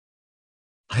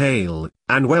Hail,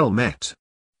 and well met.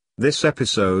 This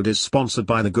episode is sponsored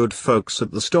by the good folks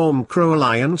at the Stormcrow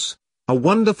Alliance, a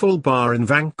wonderful bar in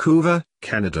Vancouver,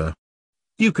 Canada.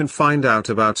 You can find out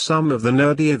about some of the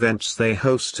nerdy events they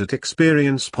host at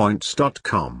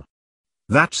experiencepoints.com.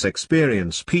 That's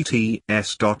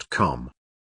experiencepts.com.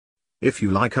 If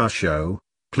you like our show,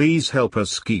 please help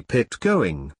us keep it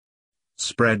going.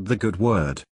 Spread the good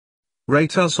word.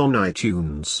 Rate us on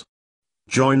iTunes.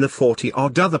 Join the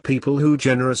 40-odd other people who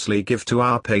generously give to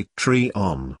our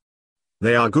Patreon.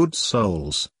 They are good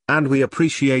souls, and we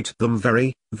appreciate them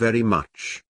very, very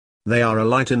much. They are a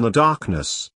light in the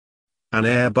darkness. An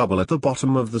air bubble at the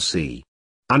bottom of the sea.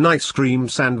 An ice cream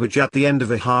sandwich at the end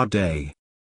of a hard day.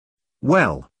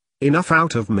 Well, enough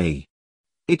out of me.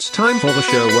 It's time for the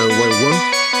show. Whoa, whoa,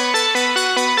 whoa.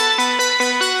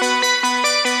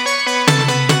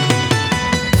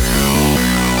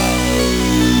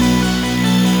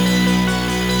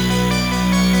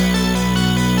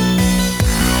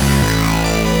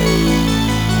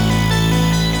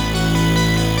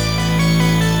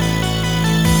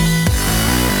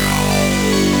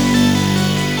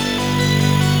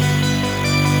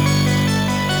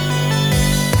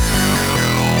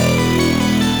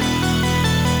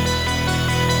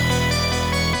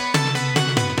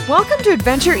 Welcome to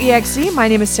Adventure EXE. My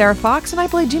name is Sarah Fox, and I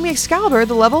play Jimmy Excalibur,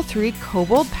 the level 3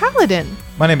 Kobold Paladin.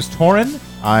 My name is Torin.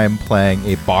 I'm playing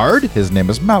a bard. His name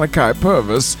is Malachi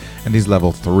Purvis, and he's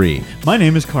level 3. My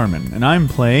name is Carmen, and I'm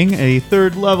playing a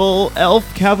 3rd level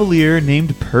elf cavalier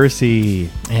named Percy.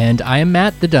 And I am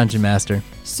Matt, the Dungeon Master.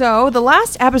 So, the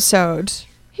last episode,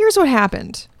 here's what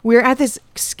happened. We're at this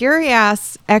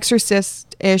scary-ass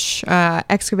exorcist-ish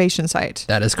excavation site.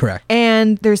 That is correct.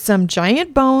 And there's some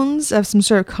giant bones of some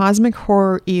sort of cosmic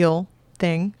horror eel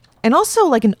thing. And also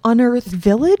like an unearthed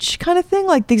village kind of thing,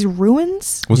 like these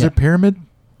ruins. Was there a pyramid?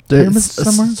 There's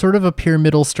somewhere? sort of a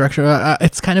pyramidal structure.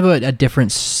 It's kind of a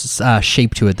different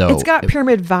shape to it, though. It's got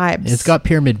pyramid vibes. It's got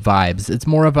pyramid vibes. It's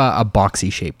more of a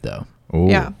boxy shape, though. Ooh.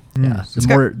 Yeah. Yeah, It's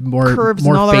got curves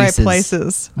in all the right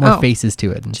places. More faces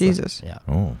to it. And Jesus. stuff.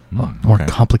 Yeah. Oh. More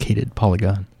complicated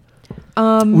polygon.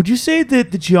 Would you say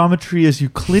that the geometry is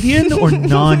Euclidean or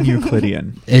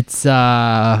non-Euclidean? It's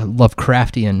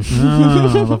Lovecraftian.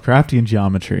 Oh, Lovecraftian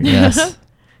geometry. Yes.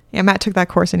 Yeah, Matt took that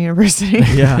course in university.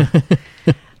 Yeah.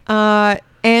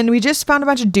 And we just found a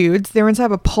bunch of dudes. They were inside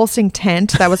of a pulsing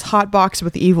tent that was hotboxed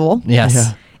with evil. Yes.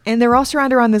 Yeah. And they were all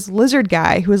surrounded around this lizard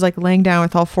guy who was like laying down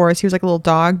with all fours. He was like a little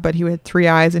dog, but he had 3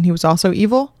 eyes and he was also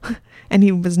evil. And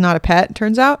he was not a pet,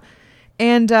 turns out.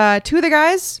 And 2 of the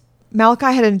guys,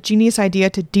 Malachi had a genius idea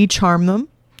to de-charm them.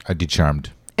 I decharmed.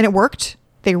 And it worked.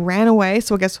 They ran away,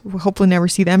 so I guess we'll hopefully never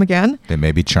see them again. They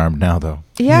may be charmed now, though.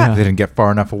 Yeah. They didn't get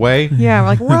far enough away. Yeah, we're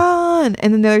like, run!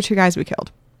 And then the other 2 guys we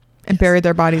killed. And buried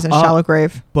their bodies in a shallow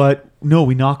grave. But no,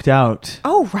 we knocked out.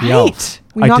 Oh, the right. elf.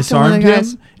 We I knocked out one of disarmed the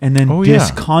guys. him and then Oh, yeah.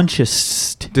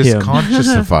 disconscioused him.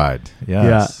 Disconsciousified.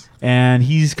 Yes. Yeah. And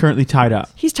he's currently tied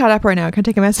up. He's tied up right now. Can I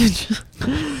take a message?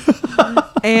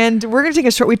 And we're gonna take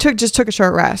a short. We just took a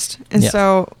short rest, and Yeah.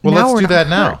 so Well, now let's we're do not that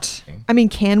now. hurt. I mean,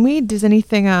 can we? Does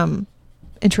anything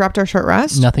interrupt our short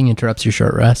rest? Nothing interrupts your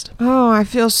short rest. Oh, I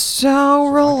feel so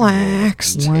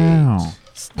relaxed. Wow.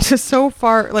 Just so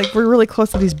far, like we're really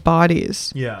close to these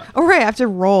bodies. Yeah. Oh right, I have to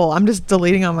roll. I'm just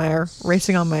deleting on my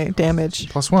erasing on my damage.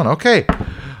 +1. Okay.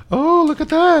 Oh, look at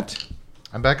that.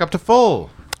 I'm back up to full.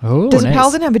 Oh, Does nice. a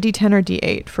paladin have a D10 or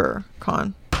D8 for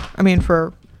con? I mean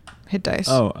for hit dice.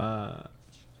 Oh,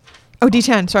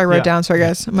 D10. Sorry, I wrote Yeah. it down. Sorry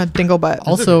guys, I'm a dingle butt.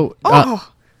 Also, Oh.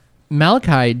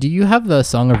 Malachi, do you have the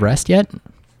Song of Rest yet?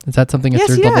 Is that something a Yes,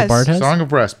 3rd he level does. bard has? Song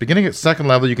of Rest. Beginning at 2nd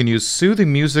level, you can use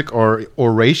soothing music or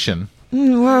oration.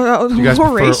 Well, You guys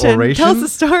prefer oration? Tell us the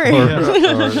story.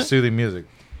 Or soothing music.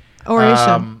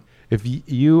 Oration. If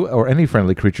you or any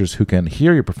friendly creatures who can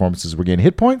hear your performances regain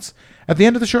hit points, at the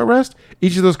end of the short rest,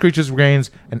 each of those creatures regains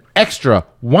an extra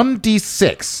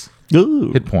 1d6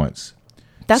 ooh. hit points.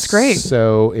 That's great.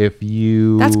 So if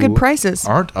you That's good prices.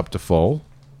 aren't up to full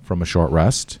from a short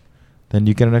rest, then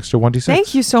you get an extra 1d6.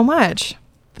 Thank you so much.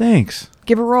 Thanks.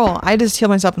 Give a roll. I just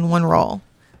healed myself in 1 roll.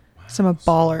 So I'm a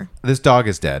baller. This dog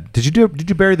is dead. Did you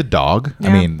bury the dog?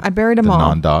 Yeah, I buried 'em the all.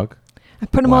 non-dog. I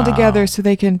put them all Wow. together so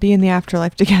they can be in the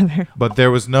afterlife together. But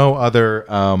there was no other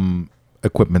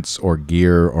equipments or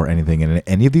gear or anything in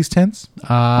any of these tents?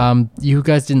 You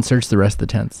guys didn't search the rest of the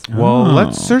tents. Well,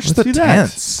 let's search let's the do that.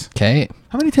 tents. Okay.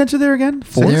 How many tents are there again?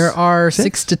 4? There are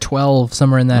 6 to 12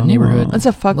 somewhere in that neighborhood. That's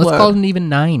a fuckload. Let's call it even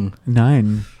 9.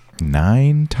 9.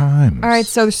 9 times. All right,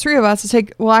 so there's 3 of us. I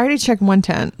already checked 1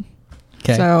 tent.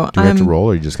 Okay. So Do we have to roll,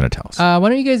 or are you just going to tell us? Why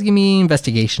don't you guys give me an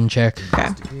investigation check? Okay.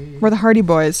 We're the Hardy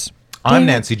Boys. I'm Dang it.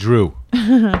 Nancy Drew.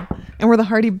 And we're the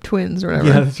Hardy twins or whatever.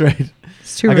 Yeah, that's right.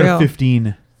 It's too I real. got a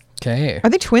 15. Okay. Are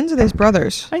they twins or are they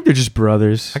brothers? I think they're just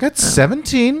brothers. I got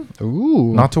 17.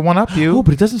 Ooh. Not to one up you. Oh,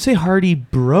 but it doesn't say Hardy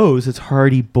Bros. It's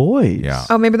Hardy Boys. Yeah.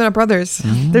 Oh, maybe they're not brothers.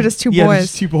 They're just two Yeah, boys.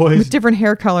 just two boys. With different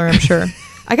hair color, I'm sure.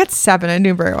 I got 7. I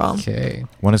knew very well. Okay.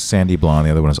 One is sandy blonde,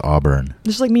 the other one is auburn.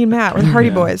 Just like me and Matt. We're the Hardy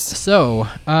Yeah. boys. So,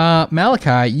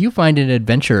 Malachi, you find an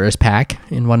adventurer's pack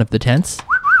in one of the tents.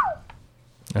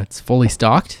 It's fully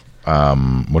stocked.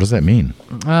 What does that mean?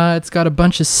 It's got a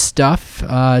bunch of stuff.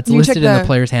 It's You can listed check in the the-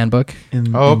 player's handbook.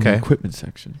 In, Oh, in the okay. equipment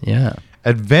section. Yeah.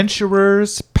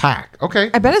 Adventurer's pack. Okay.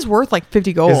 I bet it's worth like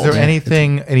 50 gold. Is there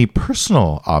any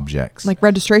personal objects? like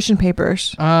registration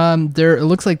papers? There. It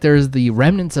looks like there's the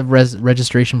remnants of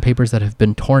registration papers that have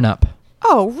been torn up.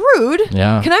 Oh, rude.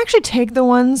 Yeah. Can I actually take the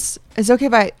ones? Is it okay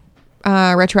if I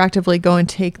retroactively go and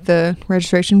take the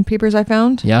registration papers I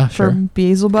found? Yeah, For sure.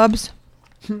 Beelzebubs?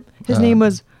 His name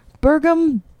was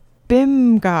Burgum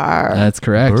Bimgar. That's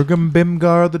correct. Burgum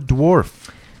Bimgar the dwarf.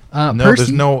 No,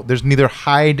 Percy, there's neither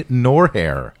hide nor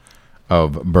hair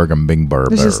of Burgum Bimgar.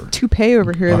 There's this toupee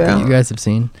over here, Okay. though. you guys have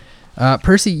seen.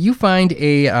 Percy, you find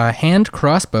a hand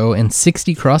crossbow and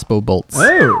 60 crossbow bolts.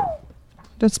 Oh.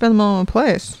 Don't spend them all in one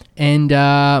place. And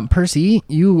Percy,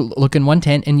 you look in one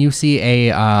tent and you see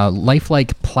a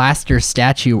lifelike plaster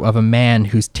statue of a man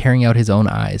who's tearing out his own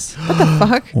eyes. What the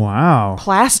fuck? Wow.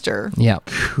 Plaster. Yeah.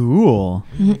 Cool.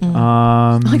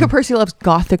 Like a Percy loves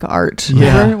gothic art.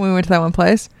 Yeah. Remember when we went to that one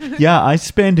place? Yeah, I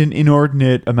spend an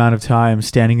inordinate amount of time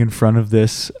standing in front of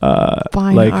this,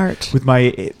 Fine like art. with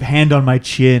my hand on my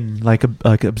chin, like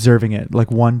observing it,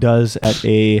 like one does at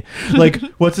a like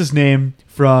what's his name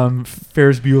from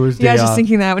Ferris Bueller's Day Yeah, I was just Off?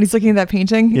 thinking that when he's looking at that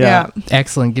painting. Yeah.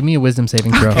 Excellent. Give me a wisdom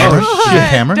saving throw. Cameron? God,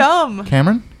 Cameron? dumb.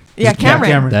 Cameron? Yeah,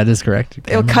 Cameron. That is correct.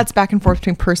 It cuts back and forth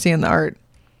between Percy and the art.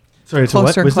 Sorry, it's a what?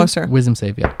 Closer and Wisdom? closer. Wisdom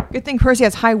save, yeah. Good thing Percy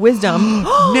has high wisdom.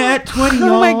 Nat 20.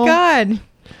 Oh my y'all. god.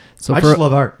 So I for, just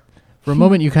love art. for a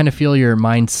moment, you kind of feel your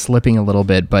mind slipping a little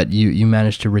bit, but you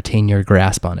manage to retain your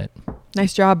grasp on it.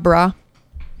 Nice job, brah.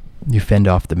 You fend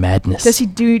off the madness. Does he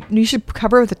do? You should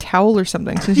cover it with a towel or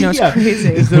something, since you know it's Yeah. crazy.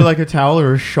 Is there like a towel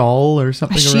or a shawl or A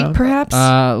something sheet, around?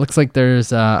 perhaps. Looks like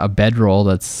there's a bedroll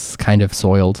that's kind of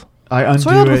soiled. I undo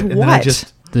Soiled it with and then I what?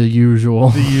 just The usual.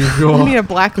 the I usual, need a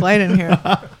black light in here.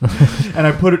 and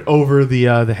I put it over the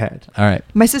head. All right.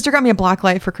 My sister got me a black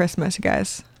light for Christmas, you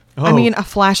guys. I Oh. mean, a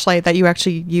flashlight that you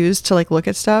actually use to like look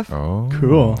at stuff. Oh.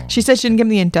 Cool. She said she didn't give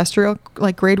me the industrial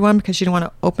like grade one because she didn't want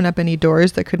to open up any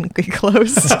doors that couldn't get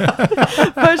closed.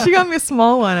 But she got me a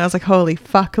small one. I was like, holy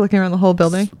fuck, looking around the whole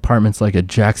building. Apartment's like a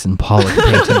Jackson Pollock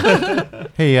painting.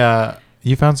 Hey,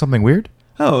 you found something weird?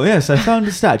 Oh yes, I found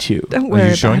a statue. Don't Are worry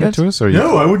you showing about it to us? Or you?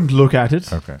 No, I wouldn't look at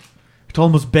it. Okay. It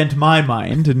almost bent my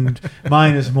mind, and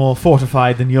mine is more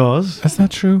fortified than yours. That's not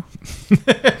true.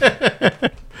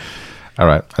 All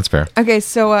right, that's fair. Okay,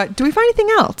 so do we find anything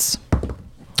else?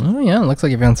 Oh, yeah. It looks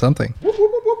like you found something.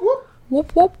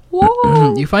 Whoop, whoop,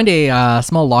 whoop. You find a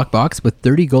small lockbox with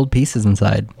 30 gold pieces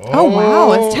inside. Oh,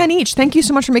 wow. It's 10 each. Thank you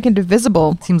so much for making it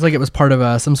divisible. Seems like it was part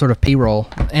of some sort of payroll.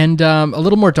 And a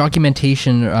little more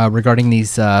documentation regarding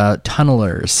these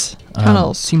tunnelers.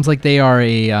 Tunnels. Seems like they are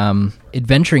a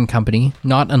adventuring company,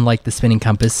 not unlike the Spinning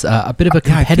Compass, a bit of a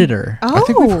Yeah, I think- competitor. Oh. I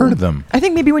think we've heard of them. I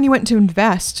think maybe when you went to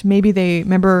invest, maybe they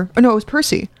remember. Oh, no, it was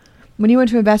Percy. When you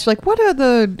went to invest, you're like, what are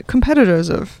the competitors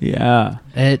of? Yeah.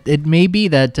 It may be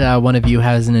that one of you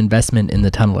has an investment in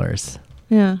the tunnelers.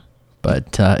 Yeah.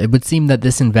 But it would seem that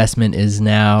this investment is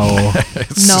now...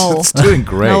 Null. It's doing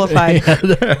great. Nullified.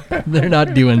 they're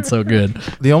not doing so good.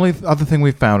 The only other thing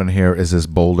we found in here is this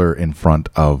boulder in front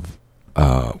of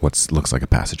what looks like a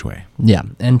passageway. Yeah,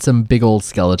 and some big old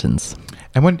skeletons.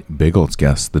 And when big old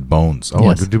guess the bones. Oh,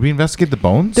 Yes. did we investigate the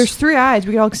bones? There's 3 eyes.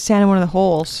 We could all stand in one of the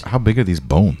holes. How big are these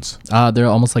bones? They're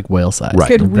almost like whale size. Right.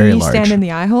 They're Could very we large. stand in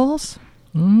the eye holes?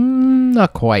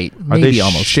 Not quite. Are Maybe they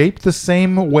almost. shaped the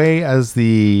same way as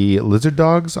the lizard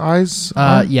dog's eyes?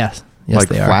 are? Yes. Yes, like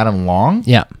they are. flat and long?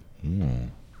 Yeah.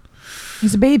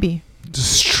 He's a baby.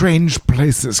 Strange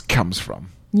places comes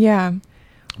from. Yeah.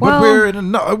 But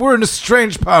Well- we're in a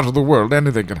strange part of the world.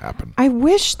 Anything can happen. I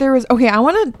wish there was. Okay, I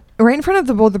want to. Right in front of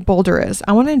the boulder is.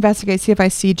 I want to investigate, see if I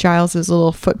see Giles's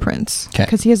little footprints. 'Kay.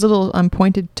 Because he has little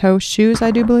pointed toe shoes, I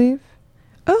do believe.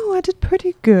 Oh, I did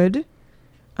pretty good.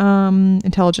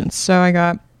 Intelligence. So I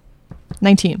got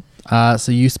 19.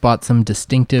 So you spot some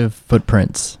distinctive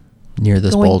footprints near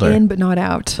this Going boulder. in, but not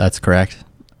out. That's correct.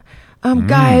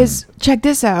 Guys, check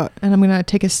this out. And I'm going to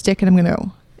take a stick and I'm going to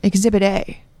go, Exhibit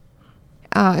A.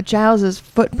 Giles's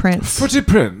footprints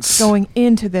Footprints. going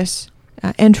into this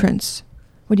entrance.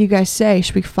 What do you guys say?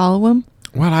 Should we follow him?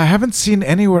 Well, I haven't seen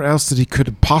anywhere else that he could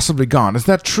have possibly gone. Is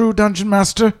that true, Dungeon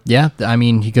Master? Yeah, I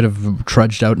mean, he could have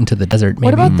trudged out into the desert. Maybe.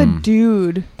 What about the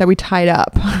dude that we tied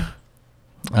up?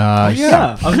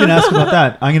 Yeah, I was going to ask about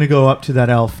that. I'm going to go up to that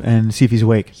elf and see if he's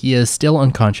awake. He is still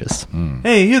unconscious.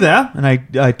 Hey, you there? And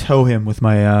I tow him with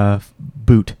my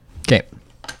boot. Okay,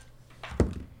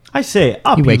 I say,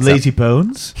 up, He you wakes lazy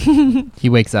bones. he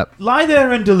wakes up. Lie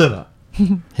there and deliver.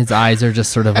 His eyes are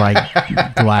just sort of like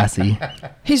glassy.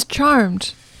 He's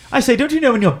charmed. I say, don't you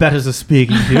know when your betters are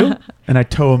speaking to you? And I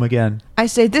tow him again. I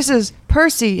say, this is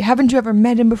Percy. Haven't you ever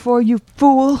met him before, you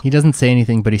fool? He doesn't say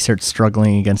anything, but he starts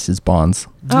struggling against his bonds.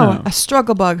 Oh, a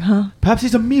struggle bug, huh? Perhaps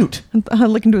he's a mute.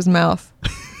 Look into his mouth.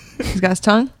 He's got his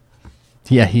tongue.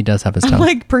 Yeah, he does have his I'm tongue.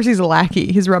 like Percy's a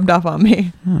lackey. He's rubbed off on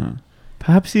me.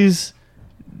 Perhaps he's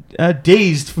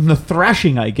dazed from the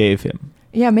thrashing I gave him.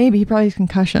 Yeah, maybe. He probably has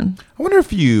concussion. I wonder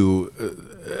if you...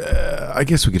 I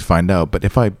guess we could find out, but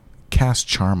if I cast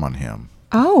Charm on him,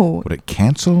 Oh. would it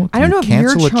cancel? I don't know if your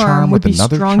cancel a charm would with be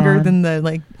another stronger charm? than the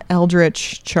like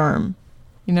Eldritch charm.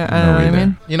 You know, I don't know No what I either.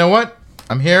 mean. You know what?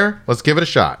 I'm here. Let's give it a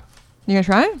shot. You gonna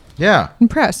try it? Yeah,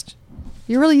 Impressed.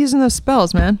 You're really using those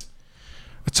spells, man.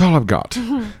 that's all I've got.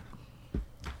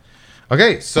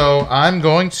 Okay, so I'm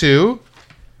going to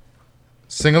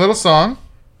sing a little song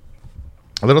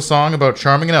about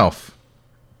charming an elf.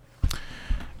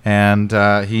 And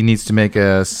he needs to make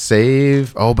a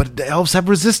save. Oh, but the elves have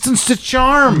resistance to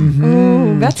charm.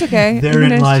 Ooh, that's okay. You Therein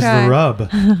can lies try. the rub.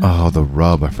 Oh, the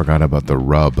rub. I forgot about the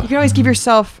rub. You can always give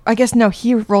yourself. I guess no.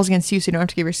 He rolls against you, so you don't have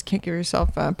to can't give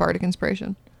yourself bardic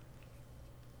inspiration.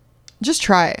 Just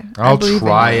try it. I I'll believe in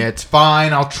try you. it.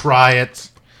 Fine, I'll try it.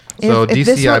 So If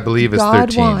this DC, I what believe, is God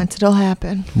 13. wants, it'll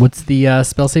happen. What's the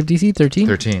spell save DC? 13?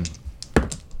 13.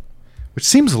 Which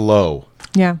seems low.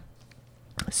 Yeah.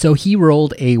 So he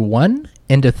rolled a 1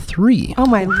 and a 3. Oh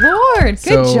my lord!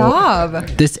 Good So- job.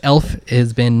 This elf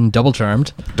has been double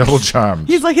charmed. Double charmed.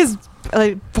 He's like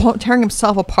tearing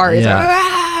himself apart. He's Yeah. like,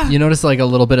 "Ah!" You notice like a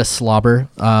little bit of slobber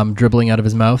dribbling out of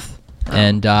his mouth.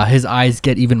 And his eyes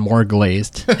get even more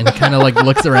glazed. And he kind of like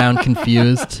looks around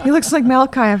confused. He looks like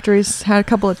Malachi after he's had a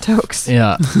couple of tokes.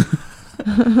 Yeah.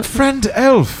 Friend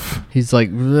elf. He's like,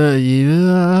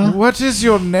 yeah. What is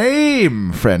your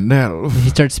name, friend elf? He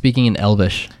starts speaking in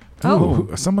Elvish. Oh.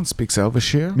 Ooh, someone speaks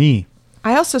Elvish here? Me.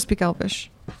 I also speak Elvish.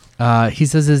 He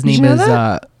says his Did you name know is.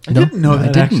 that? I didn't know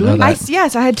that, actually.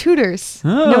 Yes, I had tutors.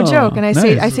 No Oh, joke. And I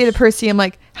nice. say to Percy, I'm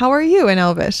like, "How are you?" in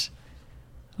Elvish.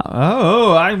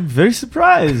 Oh, I'm very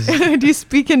surprised. Do you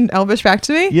speak in Elvish back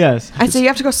to me? Yes. I say you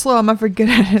have to go slow. I'm not very good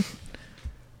at it.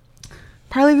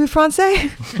 Parlez-vous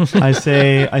français?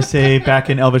 I say back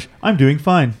in Elvish, I'm doing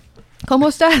fine. Como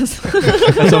estás?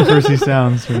 That's how Percy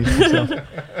sounds. When he's himself.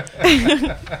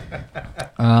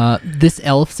 This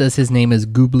elf says his name is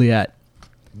Goobliet.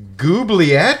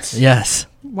 Goobliet? Yes.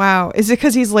 Wow. Is it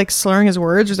because he's like slurring his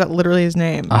words, or is that literally his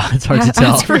name? It's hard to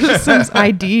tell. That's for some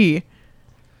ID.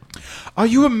 Are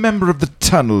you a member of the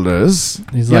Tunnelers?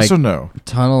 He's yes like- or no?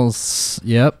 Tunnels.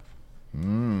 Yep.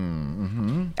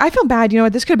 I feel bad. You know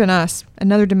what? This could have been us.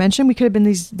 Another dimension. We could have been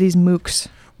these mooks.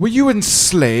 Were you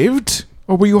enslaved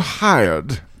or were you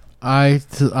hired?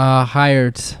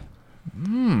 Hired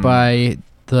by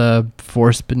the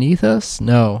force beneath us?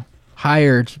 No.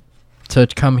 Hired to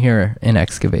come here and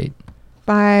excavate.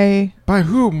 By By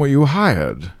whom were you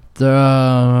hired?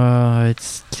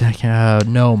 It's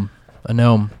gnome. A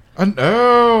gnome.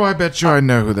 Oh, I bet you I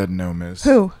know who that gnome is.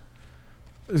 who?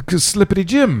 Slippity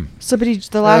Jim. Slippity,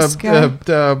 the last guy.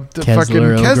 The Kessler fucking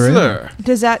Ogre. Kessler.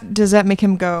 Does that make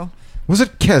him go? Was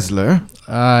it Kessler?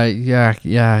 Yeah.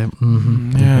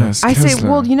 Mm-hmm. Yes. I say, Kessler.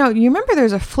 well, you remember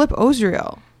there's a Flip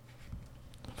Osriel.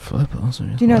 Flip.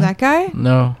 Do you know that guy?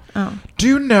 No. Oh. Do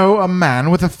you know a man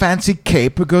with a fancy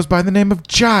cape who goes by the name of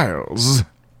Giles?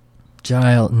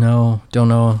 Giles. No. Don't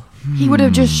know. He would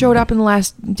have just showed up in the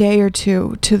last day or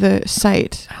two to the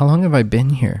site. How long have I been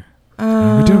here? We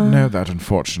don't know that,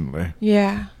 unfortunately.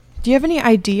 Yeah. Do you have any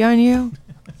ID on you?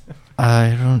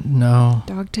 I don't know.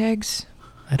 Dog tags?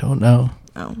 I don't know.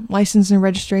 Oh, license and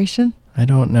registration? I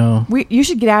don't know. You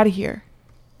should get out of here.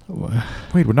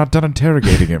 Wait, we're not done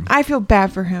interrogating him. I feel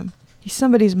bad for him. He's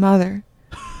somebody's mother.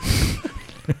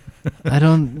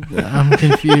 I'm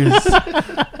confused.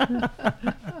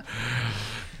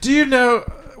 Do you know...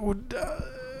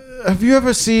 have you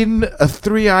ever seen a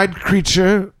three-eyed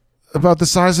creature about the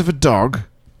size of a dog?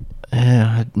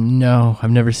 No,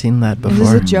 I've never seen that Is before.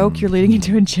 this a joke? You're leading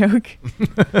into a joke?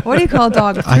 What do you call a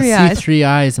dog with I three see eyes? 3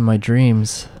 eyes in my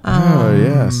dreams. Oh,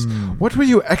 yes. What were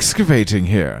you excavating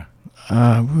here? We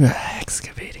were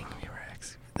excavating.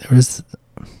 There was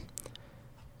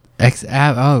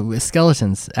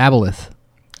skeletons. Aboleth.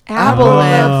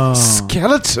 Aboleth.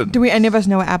 Skeleton. Do we any of us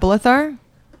know what aboleth are?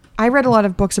 I read a lot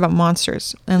of books about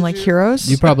monsters and like heroes.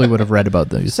 You probably would have read about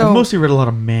those. So- I mostly read a lot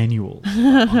of manuals.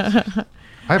 I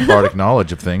have bardic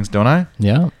knowledge of things, don't I?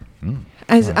 Yeah.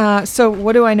 So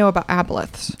what do I know about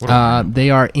aboleths? They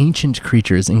are ancient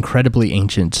creatures, incredibly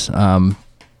ancient,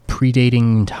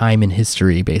 predating time in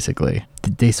history, basically.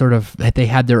 They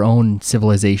had their own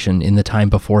civilization in the time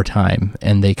before time,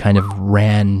 and they kind of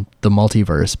ran the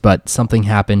multiverse, but something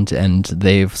happened and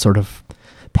they've sort of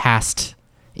passed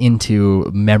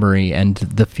into memory, and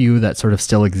the few that sort of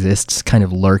still exists kind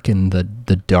of lurk in the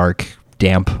dark,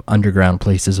 damp, underground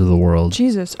places of the world.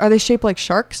 Jesus, are they shaped like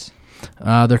sharks?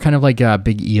 They're kind of like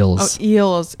big eels. Oh,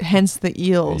 eels. Hence the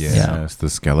eels. Yes, Yeah. the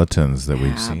skeletons that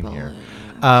we've seen here.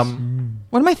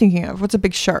 What am I thinking of? What's a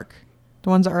big shark? The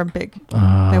ones that are big.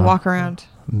 They walk around.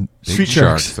 Big Street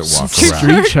sharks sharks. that walk Street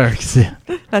around. Street sharks. Yeah.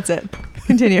 That's it.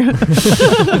 Continue.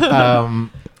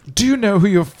 Do you know who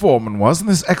your foreman was in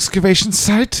this excavation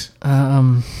site?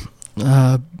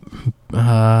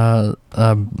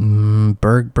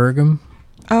 Bergum.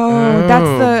 Oh, that's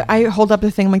the. I hold up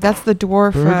the thing. I'm like, that's the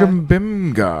dwarf. Bergam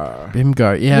Bimgar.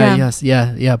 Bimgar.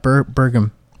 Yeah. Yeah.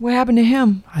 Bergum. What happened to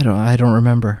him? I don't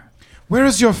remember. Where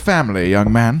is your family,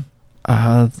 young man?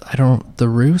 The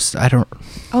roost. I don't.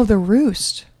 Oh, the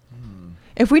roost.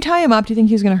 If we tie him up, do you think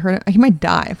he's gonna hurt him? He might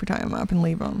die if we tie him up and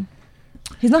leave him.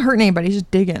 He's not hurting anybody. He's just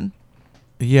digging.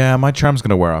 Yeah, my charm's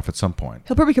gonna wear off at some point.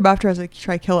 He'll probably come after us, like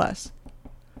try to kill us.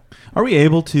 Are we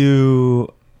able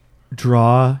to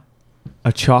draw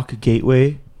a chalk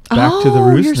gateway back to the Oh,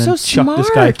 roost you're and then so chuck this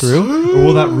guy smart. through? Or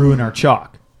will that ruin our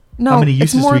chalk? No, How many it's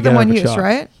uses do more we than get one out of use, chalk?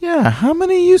 right? Yeah, how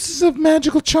many uses of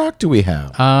magical chalk do we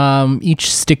have?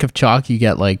 Each stick of chalk you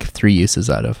get like 3 uses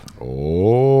out of.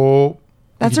 Oh,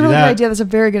 That's could a do really that. good idea. That's a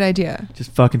very good idea.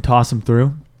 Just fucking toss him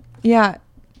through. Yeah.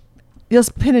 You'll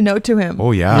pin a note to him.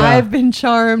 Oh, yeah. I've been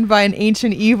charmed by an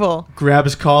ancient evil. Grab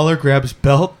his collar, grab his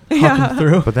belt, huck him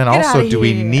through. but then Get also, outta do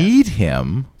we here. need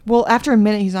him? Well, after a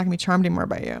minute, he's not going to be charmed anymore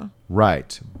by you.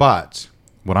 Right. But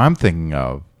what I'm thinking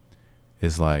of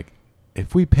is like,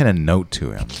 if we pin a note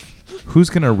to him, who's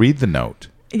going to read the note?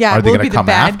 Yeah, Are they will it going be to the come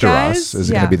bad after guys? us? Is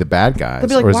it Yeah. going to be the bad guys? They'll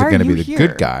be like, or is "Why it are going to be you the here?"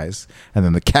 good guys? And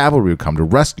then the cavalry will come to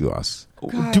rescue us.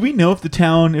 God. Do we know if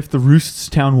the Roost's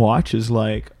town watch is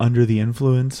like under the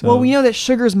influence? Well, of- we know that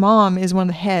Sugar's mom is one of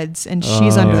the heads, and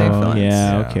she's under the Oh, influence.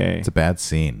 Yeah, okay. It's a bad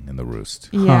scene in the roost.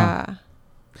 Yeah.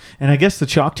 And I guess the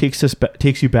chalk takes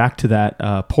you back to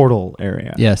that portal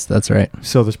area. Yes, that's right.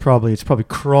 So it's probably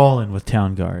crawling with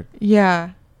town guard.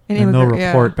 Yeah. And they'll immigrant-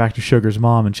 report back to Sugar's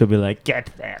mom, and she'll be like, "Get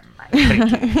them."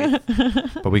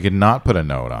 But we could not put a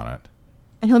note on it.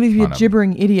 And he'll be a On him.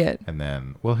 gibbering idiot. And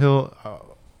then, well, he'll,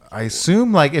 I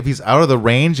assume, like, if he's out of the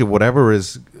range of whatever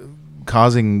is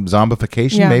causing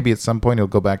zombification, Yeah. maybe at some point he'll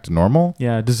go back to normal.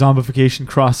 Yeah, does zombification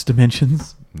cross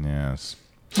dimensions? Yes.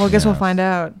 Well, I guess we'll Yes. find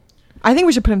out. I think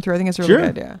we should put him through. I think it's a really Sure.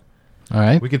 good idea. All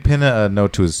right. We could pin a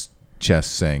note to his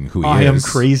chest saying who he I is. am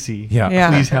crazy. Yeah. Yeah.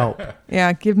 Please help.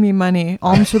 Yeah, give me money.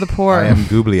 Alms for the poor. I am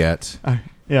Goobliet.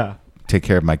 Yeah. Take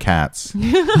care of my cats.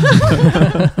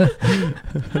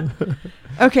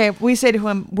 Okay, we say to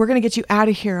him, we're going to get you out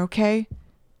of here, okay?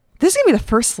 This is going to be the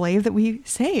first slave that we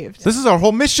saved. This is our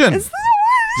whole mission. It's the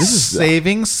worst. This is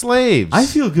saving slaves. I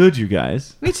feel good, you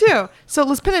guys. Me too. So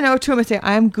let's pin a note to him and say,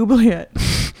 I am Goobliet.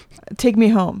 Take me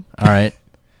home. All right.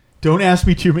 Don't ask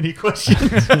me too many questions.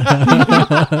 And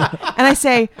I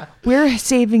say, we're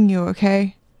saving you,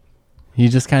 okay? He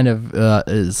just kind of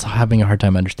is having a hard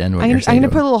time understanding what I'm you're going saying. to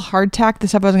put a little hardtack, the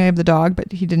stuff I was going to give the dog,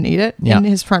 but he didn't eat it, Yeah. in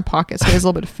his front pocket. So he has a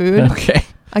little bit of food. Okay.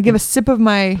 I give a sip of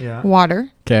my Yeah. water.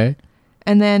 Okay.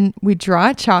 And then we draw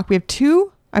a chalk. We have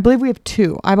 2. I believe we have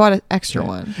 2. I bought an extra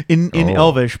one. In Oh.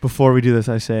 Elvish, before we do this,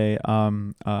 I say,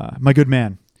 my good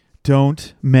man,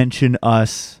 don't mention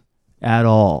us at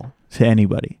all to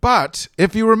anybody. But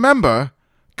if you remember,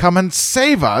 come and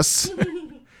save us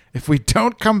if we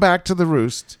don't come back to the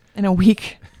roost. In a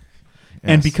week.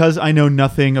 And Yes. because I know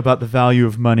nothing about the value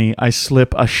of money, I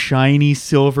slip a shiny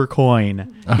silver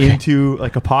coin Okay. into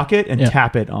like a pocket and Yeah.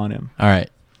 tap it on him. All right.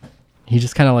 He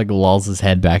just kind of like lolls his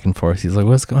head back and forth. He's like,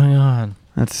 "What's going on?"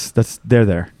 That's they're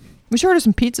there. We should order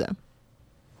some pizza.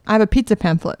 I have a pizza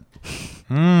pamphlet.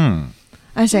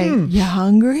 I say, you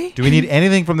hungry? Do we need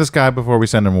anything from this guy before we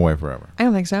send him away forever? I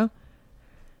don't think so.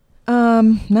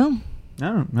 No. I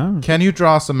don't know. Can you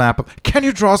draw us a map of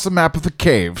the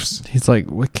caves? He's like,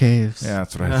 "What caves?" Yeah,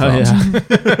 that's what I Oh, thought.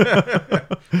 yeah.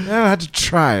 Yeah, I had to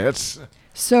try it.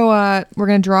 So we're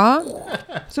going to draw.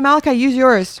 So Malachi, use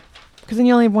yours. Because then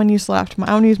you only have one use left.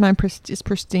 I want to use mine. It's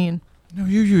pristine. No,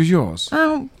 you use yours.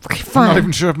 Oh, okay, I'm not fine.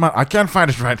 even sure if I can't find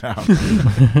it right now.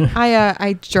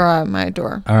 I draw out my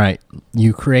door. All right.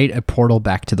 You create a portal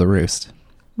back to the roost.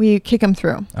 We kick him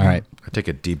through. All right. I take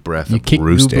a deep breath You of kick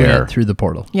roost Gooblet air. through the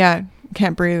portal. Yeah,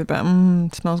 can't breathe, but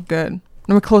it smells good.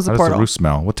 Then we close the How does portal. the roost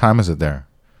smell? What time is it there?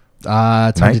 It's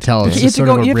hard to Night? tell. It's You have just to sort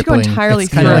go- of a you have to go rippling. entirely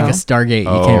It's kind of through. like a Stargate. You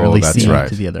Oh, can't really that's see right.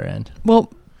 to the other end.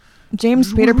 Well,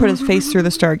 James Spader put his face through the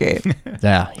Stargate.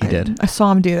 Yeah, he did. I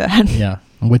saw him do that. Yeah.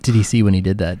 What did he see when he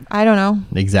did that? I don't know.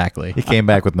 Exactly. He came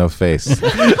back with no face.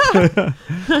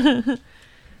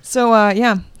 So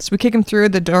so we kick him through.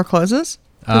 The door closes.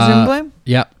 Uh, Presumably.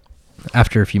 Yep.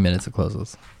 After a few minutes, it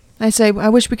closes. I say, I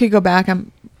wish we could go back.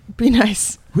 Be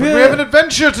nice. we have an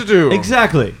adventure to do.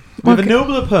 Exactly. We have a Okay.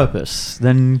 nobler purpose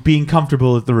than being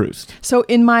comfortable at the roost. So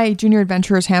in my Junior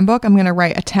Adventurer's Handbook, I'm gonna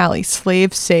write a tally: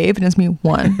 slave saved, and it's me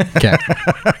 1. Okay.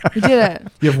 We did it.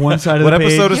 You have one side of What the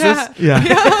page. episode is Yeah.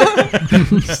 this?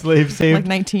 Yeah. Slave saved. Like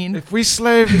 19. If we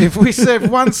save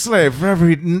one slave for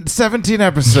every 17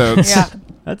 episodes. Yeah.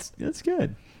 That's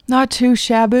good. Not too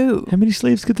shaboo. How many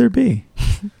slaves could there be?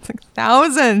 It's like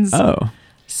thousands. Oh.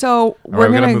 So All we're right,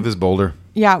 we're gonna gonna move this boulder.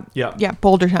 Yeah. Yeah. Yeah.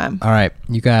 Boulder time. All right.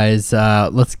 You guys,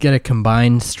 let's get a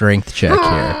combined strength check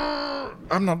here.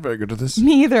 I'm not very good at this.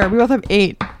 Me either. We both have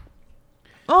 8.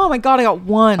 Oh my god, I got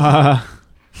 1.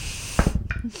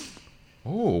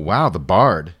 Oh wow, the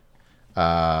bard.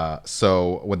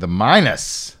 So with the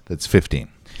minus, that's 15.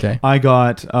 Okay. I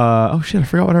got. Oh shit! I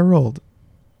forgot what I rolled.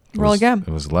 Roll again.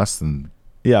 It was less than.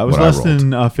 Yeah, it was What I less rolled.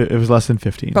 than. It was less than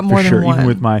 15. But for more than sure. 1. Even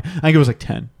with my, I think it was like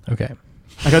 10. Okay.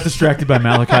 I got distracted by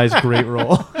Malachi's great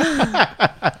roll.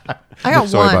 I got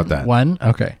Sorry 1. about that. 1.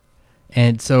 Okay.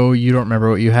 And so you don't remember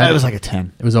what you had? It was like a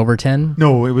 10. It was over 10?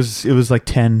 No, it was like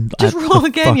 10. Just roll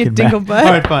again, you fucking dingle butt.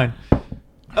 All right, fine.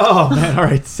 Oh man, all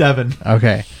right, 7.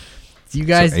 Okay. So you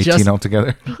guys So 18 just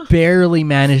altogether. barely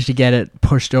managed to get it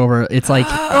pushed over. It's like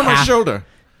Oh, my half- shoulder.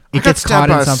 I it got gets stabbed caught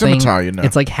by in a something. scimitar, you know.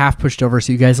 It's like half pushed over,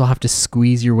 so you guys will have to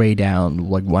squeeze your way down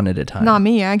like one at a time. Not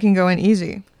me. I can go in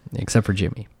easy. Except for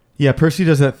Jimmy. Yeah, Percy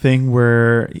does that thing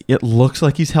where it looks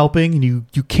like he's helping, and you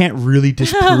can't really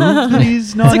disprove that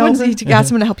he's not It's like when helping. you ask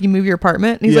someone to help you move your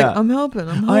apartment, and he's Yeah. like, "I'm helping.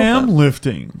 I'm helping." I am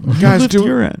lifting. Guys, Lift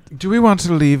your end. do we want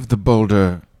to leave the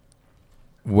boulder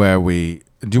where we?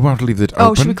 Do you want to leave it Oh,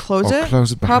 open? should we close or it?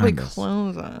 Close it Probably behind us?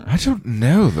 close it. I don't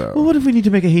know though. Well, what if we need to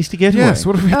make a hasty getaway? Yes.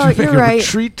 What if we have Oh, to make you're a right.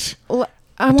 retreat? Well,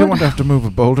 I don't want to have to move a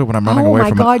boulder when I'm running oh away my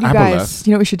from god, an you guys! aboleth.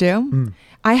 You know what we should do? Mm.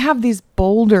 I have these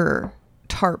boulder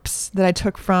tarps that I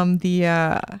took from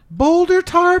the. Boulder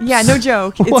tarps? Yeah, no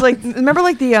joke. It's What? like remember,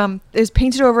 like the it was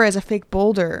painted over as a fake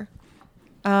boulder.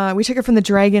 We took it from the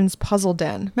Dragon's Puzzle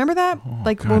Den. Remember that?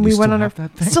 like God, when you we still went on our. have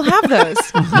that thing? Still have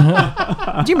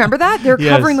those. Do you remember that? They were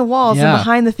Yes. covering the walls, Yeah. and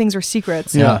behind the things are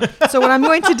secrets. Yeah. So what I'm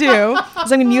going to do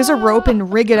is I'm going to use a rope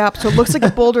and rig it up so it looks like a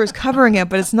boulder is covering it,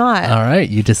 but it's not. All right.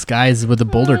 You disguise with a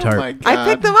boulder tarp. I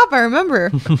picked them up. I remember.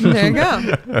 There you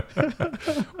go.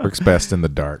 Works best in the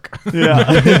dark.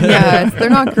 Yeah. Yeah, they're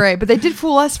not great, but they did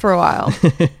fool us for a while.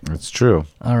 It's true.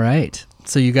 All right.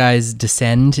 So you guys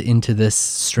descend into this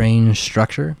strange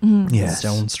structure, Yes.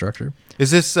 stone structure.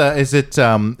 Is this? Is it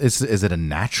a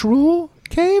natural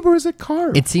cave or is it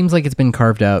carved? It seems like it's been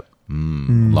carved out.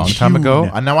 long time ago.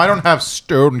 hewn. Now I don't have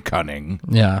stone cunning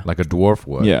Yeah. like a dwarf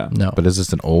would. Yeah. No. But is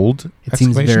this an old? It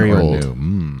seems excavation very or a old.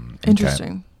 new? Okay.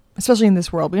 Interesting. Especially in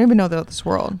this world. We don't even know that this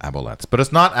world. Aboleths, but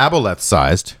it's not aboleth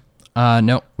sized.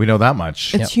 No. We know that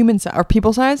much. It's human size or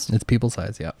people sized. It's people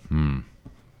size. Yeah.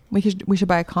 We should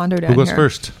buy a condo down Who goes here.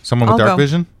 first? Someone with I'll dark go.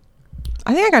 vision?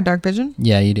 I think I got dark vision.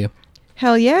 Yeah, you do.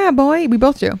 Hell yeah, boy. We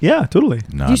both do. Yeah, totally.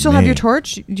 Not Do you still have me. your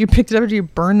torch? You picked it up or did you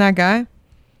burn that guy?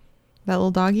 That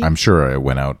little doggy? I'm sure I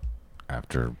went out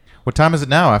after. What time is it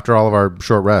now? After all of our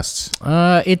short rests?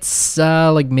 It's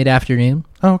like mid-afternoon.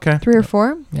 Oh, okay. 3 or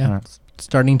 4? Yeah. Alright. It's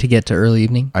starting to get to early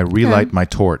evening. I relight my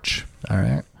torch. All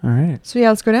right. All right. So yeah,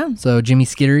 let's go down. So Jimmy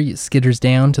skitters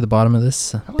down to the bottom of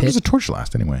this How long pit. does a torch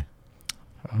last anyway?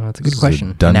 That's a This good is question.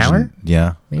 An dungeon. hour?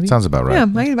 Yeah, Maybe? sounds about right. Yeah,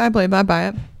 I buy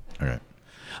it. Okay.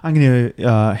 I'm going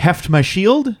to heft my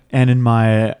shield, and in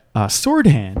my sword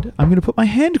hand, I'm going to put my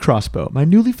hand crossbow, my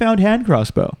newly found hand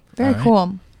crossbow, Very All right.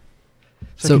 cool.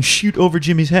 so I So- can shoot over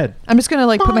Jimmy's head. I'm just gonna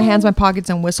like put my hands in my pockets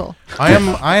and whistle. I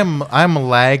am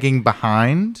lagging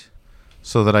behind,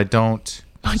 so that I don't,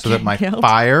 so that get my killed.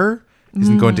 fire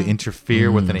isn't going to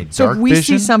interfere with any So dark if we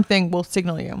vision. see something, we'll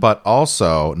signal you. But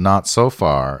also not so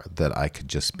far that I could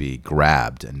just be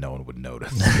grabbed and no one would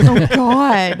notice. Oh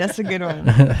God, that's a good one.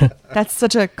 That's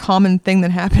such a common thing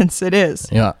that happens. It is.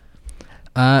 Yeah.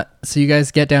 So you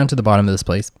guys get down to the bottom of this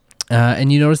place,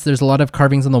 And you notice there's a lot of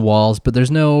carvings on the walls, but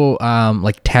there's no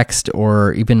like text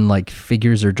or even like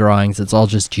figures or drawings. It's all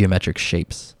just geometric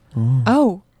shapes.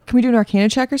 Oh, can we do an Arcana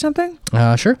check or something?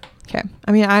 Sure. Okay.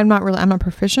 I mean, I'm not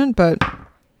proficient, but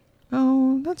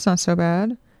that's not so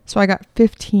bad. So I got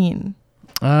 15.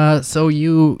 So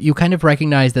you kind of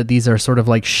recognize that these are sort of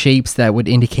like shapes that would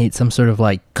indicate some sort of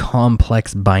like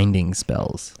complex binding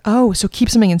spells. Oh, so keep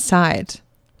something inside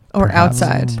or Perhaps.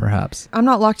 outside. Perhaps. I'm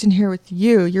not locked in here with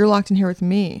you. You're locked in here with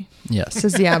me, Yes.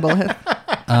 says the aboleth.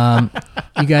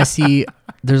 You guys see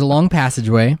there's a long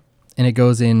passageway and it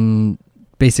goes in,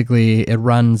 basically it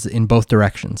runs in both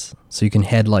directions. So you can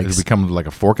head like... Does it become like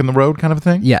a fork in the road kind of a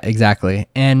thing? Yeah, exactly.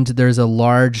 And there's a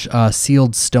large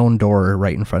sealed stone door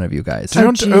right in front of you guys. Oh,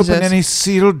 Don't Jesus. open any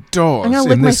sealed doors I'm going to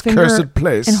lick in my this finger cursed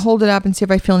place. and hold it up and see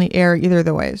if I feel any air either of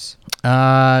the ways.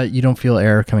 You don't feel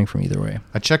air coming from either way.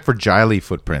 I check for Giley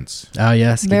footprints. Oh,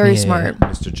 yes. give Very me a- smart.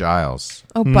 Mr. Giles.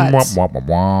 Oh, butts. Wah, wah, wah,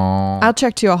 wah. I'll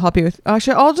check too. I'll help you with...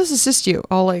 Actually, I'll just assist you.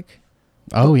 I'll like...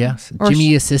 Oh, yes. Or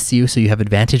Jimmy assists you, so you have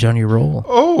advantage on your roll.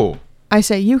 Oh. I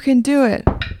say, you can do it.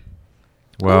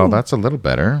 Well, Ooh. that's a little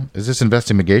better. Is this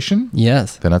investigation?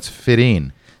 Yes. Then that's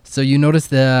 15. So you notice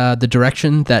the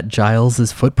direction that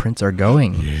Giles's footprints are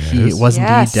going. He was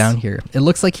Yes. indeed down here. It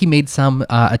looks like he made some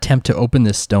attempt to open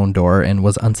this stone door and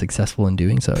was unsuccessful in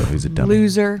doing so. He's a dummy.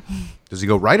 Loser. Does he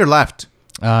go right or left?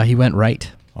 He went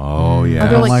right. Oh, Are yeah.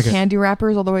 there like like it. candy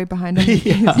wrappers all the way behind him? He's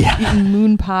eating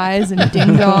moon pies and ding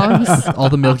dongs. All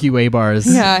the Milky Way bars.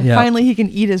 Yeah, finally he can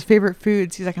eat his favorite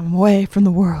foods. He's like, I'm away from the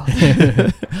world.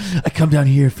 I come down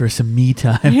here for some me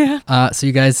time. Yeah. So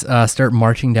you guys start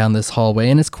marching down this hallway,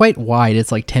 and it's quite wide.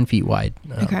 It's like 10 feet wide.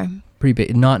 Okay. Pretty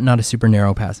big. Not a super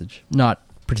narrow passage. Not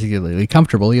particularly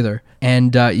comfortable either.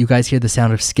 And you guys hear the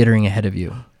sound of skittering ahead of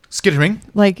you. Skittering.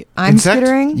 Like, I'm Insect?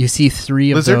 skittering. You see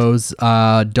 3 of Lizard? those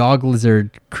dog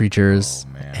lizard creatures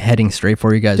Oh, man. heading straight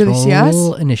for you guys. Do they see us?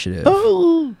 Roll initiative.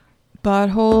 Oh,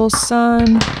 butthole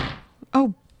son.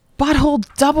 Oh, butthole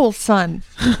double son.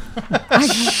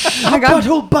 I got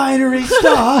Butthole binary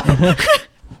star.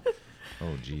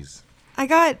 Oh, jeez. I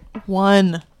got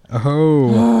 1.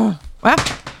 Oh. Wow.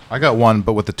 I got 1,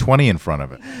 but with the 20 in front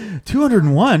of it.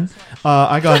 201.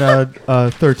 I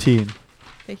got 13.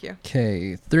 Thank you.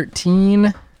 Okay,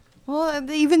 13. Well, it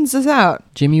evens us out.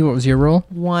 Jimmy, what was your roll?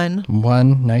 1.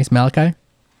 1. Nice. Malachi?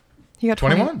 He got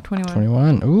 21. 21.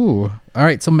 21. Ooh. All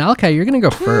right, so Malachi, you're going to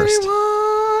go first.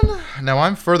 21. Now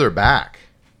I'm further back.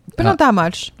 But not that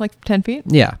much. Like 10 feet.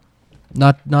 Yeah.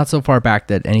 Not so far back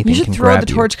that anything You should can throw grab the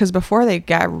you. torch because before they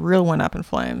got real went up in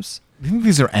flames. Do you think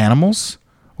these are animals?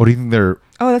 Or do you think they're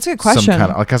Oh, that's a good question. some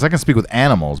kind of... Because I can speak with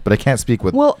animals, but I can't speak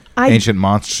with Well, ancient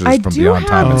monsters I from do beyond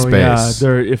time and have- Oh space. yeah,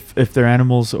 they're if they're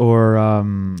animals or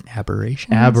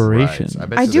Aberration? aberration. Right.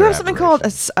 bet I these do are have something called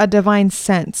aberrations. a divine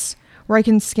sense, where I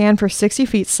can scan for 60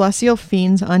 feet celestial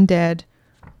fiends, undead,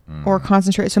 or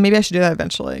concentrate. So maybe I should do that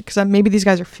eventually, because maybe these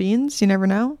guys are fiends. You never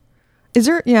know. Is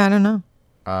there? Yeah, I don't know.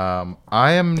 I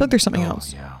am... I feel like there's something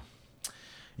else.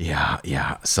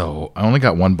 Yeah. So I only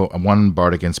got one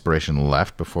bardic inspiration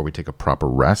left before we take a proper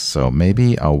rest. So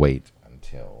maybe I'll wait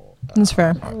until... That's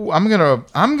fair. Ooh, I'm gonna...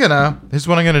 Here's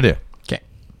what I'm gonna do. Okay.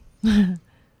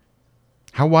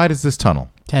 How wide is this tunnel?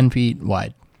 10 feet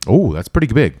wide. Oh, that's pretty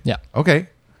big. Yeah. Okay.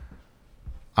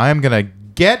 I am gonna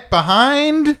get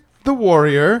behind the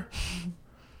warrior,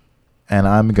 and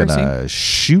I'm gonna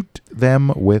shoot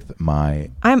them with my...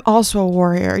 I'm also a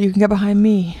warrior. You can get behind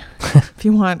me if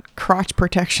you want crotch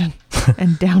protection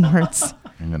and downwards.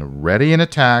 I'm gonna ready an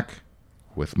attack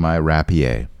with my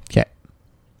rapier. Okay.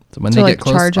 So when To, they like, get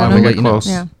close, charge I on will them? let you know. Close.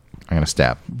 Yeah. I'm gonna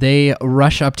stab. They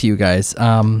rush up to you guys.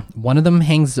 One of them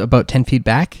hangs about 10 feet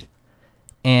back,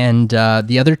 and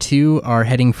the other 2 are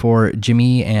heading for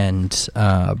Jimmy and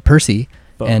Percy.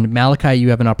 And Malachi, you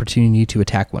have an opportunity to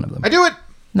attack one of them. I do it.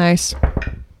 Nice.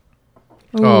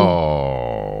 Ooh.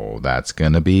 Oh, that's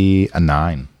gonna be a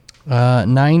 9.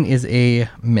 9 is a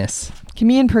miss. Can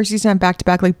me and Percy stand back to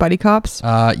back like buddy cops?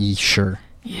 Sure.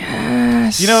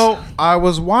 Yes. You know, I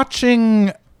was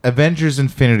watching Avengers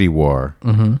Infinity War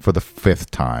for the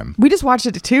 5th time. We just watched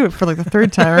it too for like the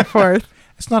 3rd time or 4th.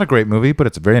 It's not a great movie, but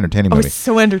it's a very entertaining Oh, movie. it's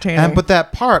so entertaining. But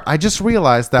that part, I just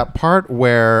realized that part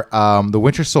where the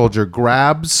Winter Soldier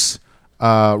grabs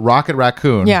Rocket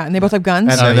Raccoon. yeah, and they both have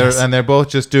guns. And, Oh, yes. they're both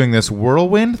just doing this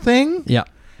whirlwind thing. Yeah.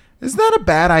 Is that a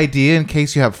bad idea in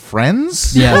case you have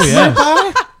friends? Yes.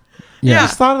 Oh, yes. I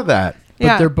just thought of that. But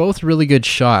Yeah. they're both really good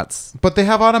shots. But they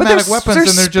have automatic they're- weapons they're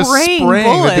and they're just spraying spraying.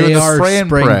 bullets. They're doing They the are spray and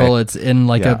spraying pray. bullets in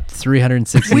like Yeah. a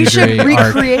 360 We should degree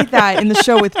arc. recreate that in the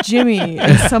show with Jimmy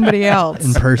and somebody else.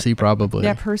 And Percy probably.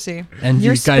 Yeah, Percy. And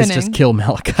You're you guys spinning. just kill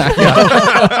Malachi.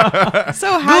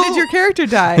 So how did your character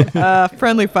die?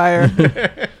 Friendly fire.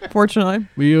 Fortunately.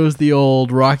 We used the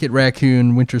old Rocket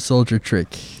Raccoon Winter Soldier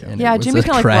trick. And Yeah, it was Jimmy's a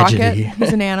kind of like Rocket. tragedy.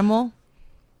 He's an animal.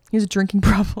 He has a drinking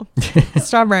problem.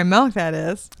 Strawberry milk, that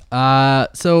is.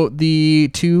 So the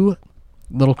two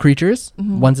little creatures,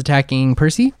 one's attacking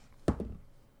Percy,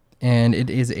 and it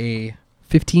is a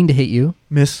 15 to hit you,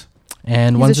 Miss.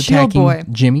 and He's one's a shield attacking boy.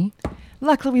 Jimmy,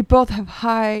 Luckily, we both have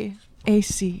high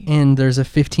AC. and there's a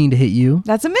 15 to hit you.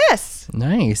 That's a miss.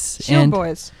 Nice. Shield and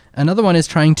boys. another one is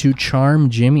trying to charm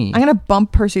Jimmy. I'm going to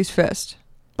bump Percy's fist.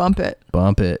 Bump it.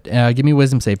 Bump it. Give me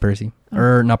wisdom save, Percy.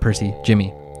 Or not Percy,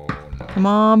 Jimmy. Come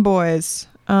on, boys.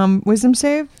 Wisdom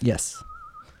save? Yes.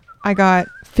 I got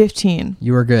 15.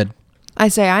 You are good. I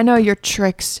say, I know your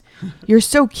tricks. You're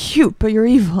so cute, but you're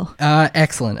evil.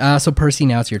 Excellent. So Percy,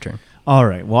 now it's your turn. All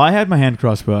right. Well, I had my hand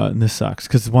crossbow out, and this sucks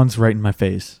because one's right in my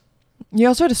face. You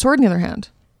also had a sword in the other hand.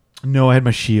 No, I had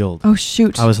my shield. Oh,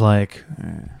 shoot. I was like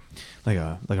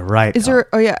a right. Is there...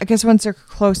 Oh, yeah. I guess once they're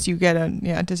close, you get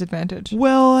a disadvantage.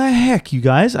 Well, heck, you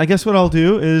guys. I guess what I'll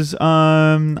do is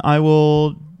I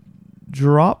will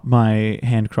drop my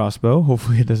hand crossbow.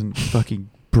 Hopefully, it doesn't fucking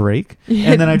break. You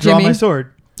And then I hit draw my Jimmy.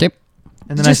 sword. Yep.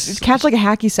 And then Just catch like a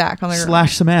hacky sack on the ground.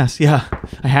 slash some ass. Yeah,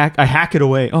 I hack it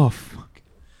away. Oh, fuck.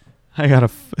 I got a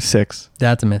 6.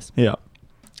 That's a miss. Yeah.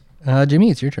 Jimmy,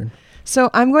 it's your turn. So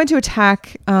I'm going to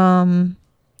attack... I'm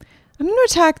going to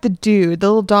attack the dude, the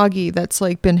little doggy that's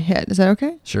like been hit. Is that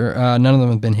okay? Sure. None of them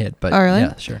have been hit, but Oh, really?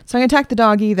 yeah, sure. So I'm going to attack the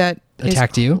doggy that is-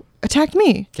 Attacked you? attacked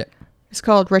me. 'Kay. It's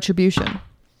called Retribution.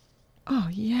 Oh,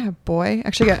 yeah, boy.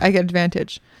 Actually, I get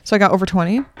advantage. So I got over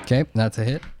 20. Okay, that's a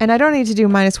hit. And I don't need to do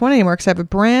 -1 anymore because I have a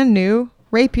brand new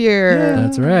rapier.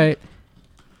 That's right.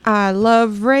 I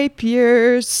love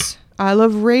rapiers. I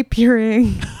love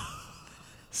rapiering.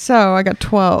 So I got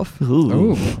 12.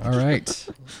 Ooh, all right.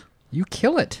 You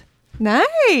kill it.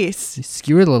 Nice. You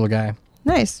skewer the little guy.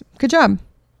 Nice. Good job.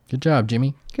 Good job,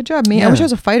 Jimmy. Good job, me. I Yeah. wish I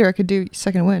was a fighter. I could do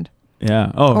second wind.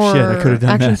 Yeah. Oh or shit! I could have done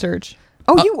action that. surge.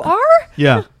 Oh, you are?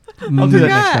 Yeah. I'll do that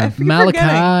next time. Forgot.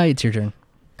 Malachi, it's your turn.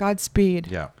 Godspeed.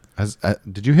 Yeah.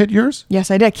 Did you hit yours?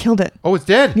 Yes, I did. I killed it. Oh, it's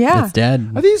dead. Yeah. It's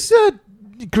dead. Are these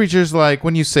creatures like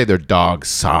when you say they're dog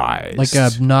sized? Like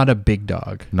not a big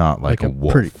dog. not like a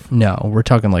wolf. No, we're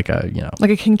talking like a, Like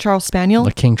a King Charles Spaniel.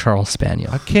 like King Charles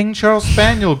Spaniel. A King Charles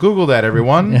Spaniel. Google that,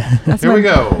 everyone. That's Here my, we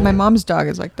go. My mom's dog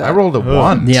is like that. I rolled a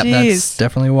 1. Yeah, Jeez. that's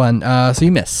definitely one. So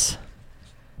you miss.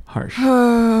 Harsh.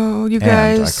 Oh, you And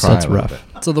I guys. cried That's a little rough.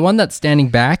 bit. So the one that's standing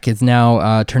back is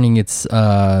now turning its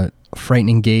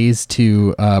frightening gaze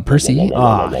to Percy.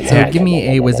 So give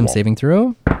me a wisdom saving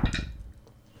throw.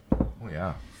 Oh,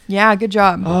 yeah. Yeah, good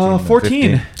job.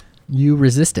 14. You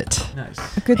resist it. Nice.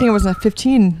 A good thing it wasn't a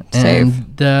 15 save.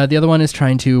 And the other one is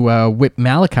trying to whip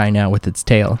Malachi now with its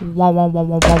tail.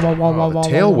 the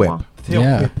tail whip.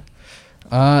 Yeah.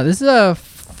 This is a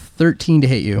 13 to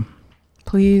hit you.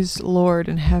 Please, Lord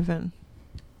in heaven.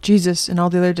 Jesus and all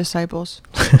the other disciples.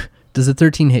 Does a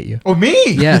 13 hit you? Oh, me?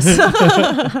 Yes.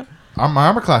 My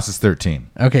armor class is 13.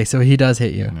 Okay, so he does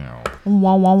hit you.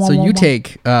 No. So you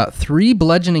take 3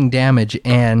 bludgeoning damage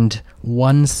and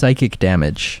 1 psychic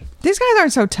damage. These guys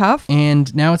aren't so tough.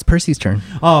 And now it's Percy's turn.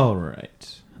 All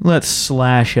right. Let's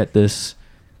slash at this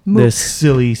Mook. this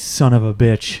silly son of a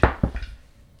bitch.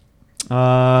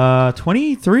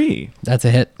 23. That's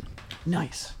a hit.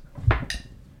 Nice.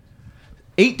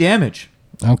 8 damage.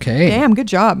 Okay. Damn, good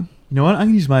job. You know what? I'm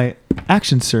gonna use my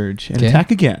action surge and Okay.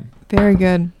 attack again. Very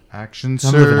good. Action I'm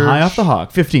surge. living high off the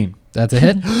hog. 15. That's a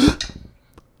hit.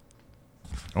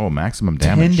 Oh, maximum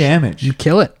damage. 10 damage. You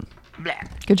kill it.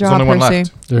 Good There's job, only one Percy.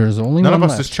 left. There's only None one of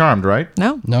us left. is charmed, right?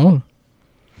 No? No.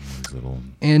 These little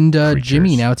And creatures.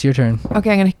 Jimmy, now it's your turn.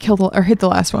 Okay, I'm going to kill or hit the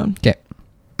last one. Okay.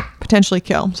 Potentially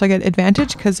kill. So I get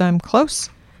advantage because I'm close.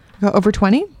 I got over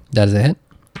 20. That is a hit.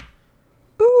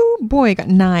 Ooh, boy, I got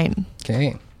 9.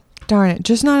 Okay. Darn it.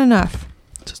 Just not enough.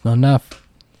 Just not enough.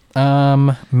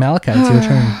 Malachi, it's your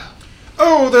turn.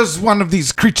 Oh, there's one of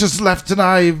these creatures left, and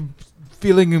I'm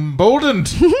feeling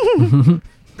emboldened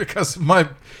because my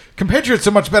compatriots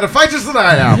are much better fighters than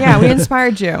I am. Yeah, we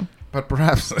inspired you. But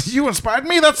perhaps you inspired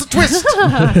me. That's a twist.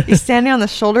 He's standing on the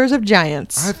shoulders of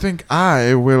giants. I think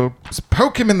I will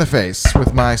poke him in the face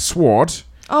with my sword,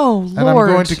 Oh, Lord. and I'm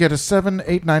going to get a 7,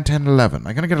 8, 9, 10, 11.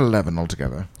 I'm going to get 11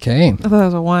 altogether. Okay. I thought that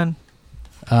was a 1.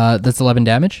 That's 11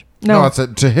 damage. No. it's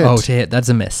to hit. Oh, to hit. That's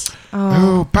a miss.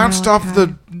 Oh, bounced no, off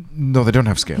okay. the... No, they don't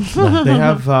have scales. They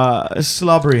have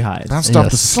slobbery hides. Bounced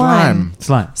off the Slime. slime.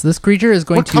 Slime. So this creature is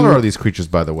going What to... color are these creatures,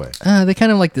 by the way? They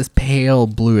kind of like this pale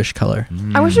bluish color.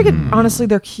 I wish we could. Honestly,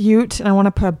 they're cute, and I want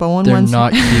to put a bow on They're one.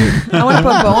 not cute. I want to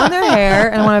put a bow in their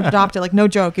hair, and I want to adopt it. Like, no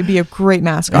joke, it'd be a great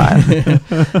mascot.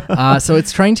 So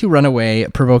it's trying to run away,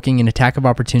 provoking an attack of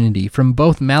opportunity from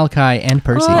both Malachi and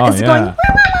Percy. Oh, It's yeah.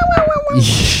 going.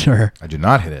 Sure. I do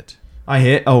not hit it. I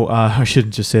hit. Oh, I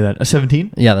shouldn't just say that. A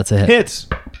 17 Yeah, that's a hit. hits.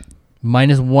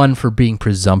 -1 for being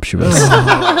presumptuous.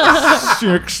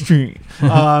 16.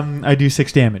 I do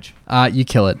 6 damage. You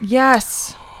kill it.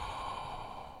 Yes.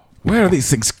 Where are these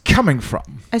things coming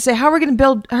from? I say, how are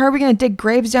we gonna dig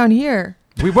graves down here?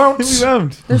 We won't. We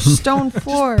won't. There's stone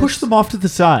floors. Push them off to the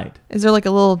side. Is there like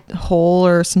a little hole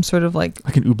or some sort of like?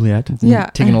 Like an oubliette. Yeah.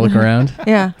 Taking a look around.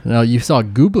 Yeah. No, you saw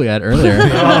Goobliat earlier.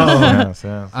 Yes,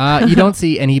 yes. You don't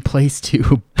see any place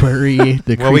to bury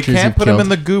the creatures Well, we can't you've put them killed. in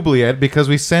the Goobliet because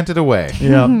we sent it away.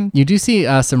 Yeah. You do see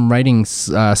some writing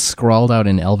scrawled out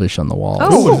in Elvish on the wall.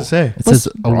 Oh. What does it say? It says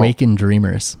What's- "Awaken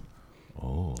Dreamers."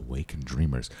 Oh, awakened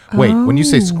dreamers. Wait, when you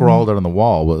say scrawled out on the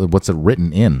wall, what's it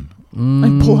written in?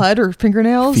 Like blood or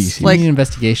fingernails. Feces. Like Like an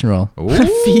investigation roll.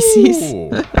 Feces.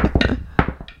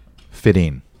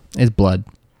 Fitting. It's blood.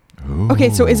 okay,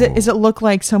 so is it look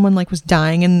like someone like was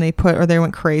dying and they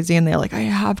went crazy and they're like, I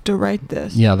have to write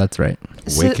this. Yeah, that's right.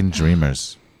 So- Awakened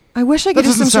dreamers. I wish I could That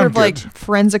do some doesn't sort of sound like good.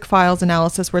 forensic files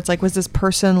analysis where it's like, was this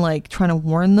person like trying to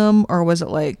warn them, or was it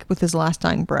like with his last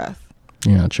dying breath?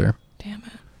 You're not sure. Damn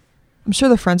it. I'm sure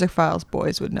the forensic files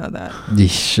boys would know that. You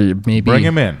should maybe Bring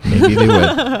him in. Maybe they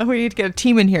would. We need to get a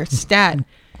team in here. Stat.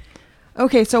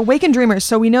 Okay, so Awakened Dreamers.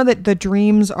 So we know that the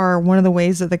dreams are one of the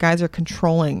ways that the guys are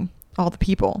controlling all the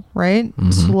people, right?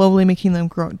 Mhm. Slowly making them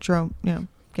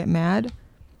get mad.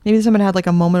 Maybe someone had like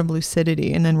a moment of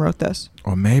lucidity and then wrote this.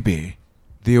 Or maybe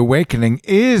the awakening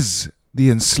is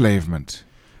the enslavement.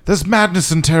 There's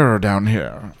madness and terror down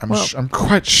here. I'm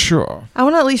quite sure. I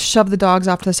want to at least shove the dogs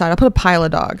off to the side. I'll put a pile of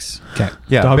dogs. Okay.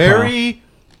 Yeah. Dog bury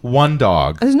one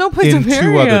dog. There's no place in to bury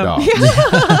two other them. dogs.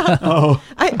 Oh.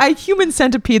 I human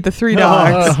centipede the 3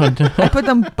 dogs. Oh, no. I put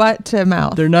them butt to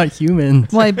mouth. They're not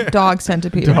humans. Well, I dog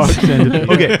centipede. Dog centipede.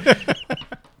 Okay.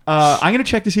 I'm going to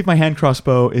check to see if my hand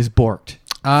crossbow is borked.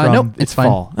 from Nope, its it's fine.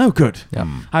 fall. Oh, good. Yeah.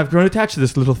 I've grown attached to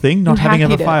this little thing, not You having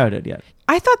ever hacked it. fired it yet.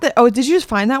 I thought that. Oh, did you just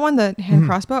find that one, the hand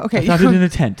crossbow? Okay, I found it in a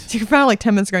tent. you found it like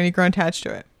 10 minutes ago and you grown attached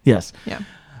to it. Yes. Yeah.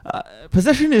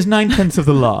 Possession is 9/10 of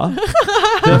the law.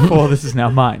 Therefore, this is now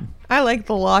mine. I like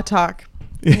the law talk.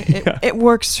 It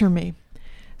works for me.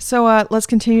 So let's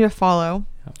continue to follow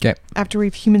Okay. after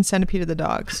we've human centipeded the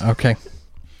dogs. Okay.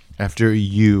 After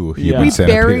you, Yeah. human We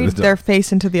centipede buried the dog. their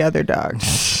face into the other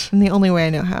dogs. And the only way I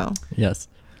know how. Yes.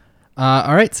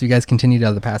 All right. So you guys continue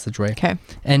down the passageway, Okay.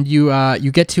 and you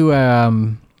get to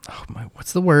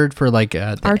what's the word for like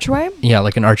Archway? Yeah,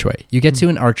 like an archway. You get to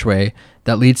an archway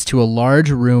that leads to a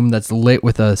large room that's lit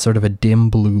with a sort of a dim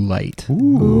blue light.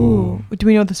 Ooh. Do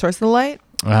we know the source of the light?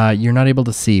 You're not able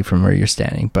to see from where you're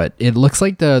standing, but it looks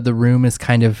like the room is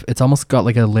it's almost got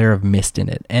like a layer of mist in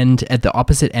it. And at the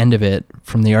opposite end of it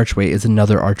from the archway is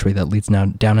another archway that leads now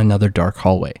down another dark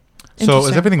hallway. So is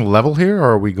Interesting. everything level here,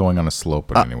 or are we going on a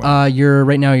slope in any way?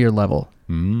 You're level.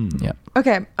 Yeah.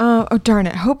 Okay. Oh, darn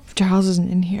it. I hope Giles isn't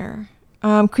in here.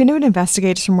 Can we do an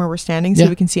investigate just from where we're standing so Yeah.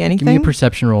 we can see Give me a anything?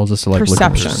 perception roll just to like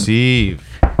Perception. look. Perceive.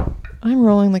 I'm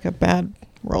rolling like a bad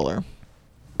roller.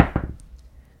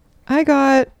 I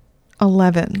got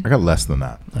 11. I got less than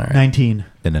that. All right. 19.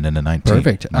 No, 19.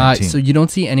 Perfect. 19. So you don't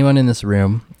see anyone in this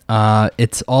room.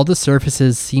 It's all the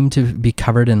surfaces seem to be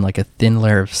covered in like a thin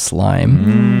layer of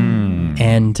slime,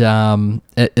 and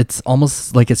it's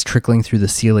almost like it's trickling through the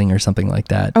ceiling or something like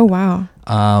that. Oh, wow.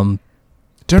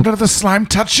 Don't let the slime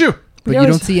touch you. But We you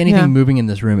always- don't see anything yeah. moving in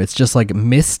this room. It's just like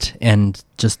mist and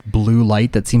just blue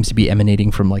light that seems to be emanating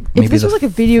from like maybe If this the was like a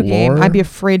video game, floor. I'd be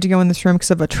afraid to go in this room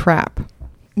because of a trap.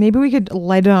 Maybe we could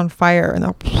light it on fire and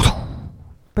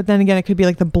but then again, it could be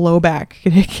like the blowback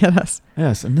could get us.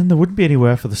 Yes, and then there wouldn't be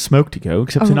anywhere for the smoke to go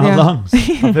except Oh, in our yeah. lungs.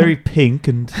 Our very pink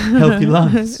and healthy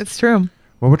lungs. It's true.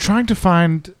 Well, we're trying to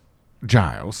find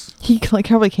Giles, He like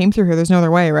probably came through here. There's no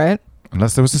other way, right?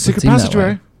 unless there was a secret seem that passageway.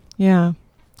 way. Yeah.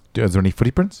 Is there any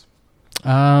footprints?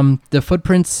 The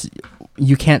footprints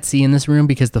you can't see in this room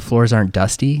because the floors aren't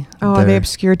dusty. Oh, are they They're-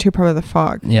 obscured too, part of the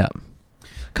fog? Yeah.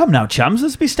 Come now, chums.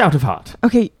 Let's be stout of heart.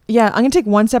 Okay, yeah, I'm gonna take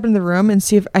one step into the room and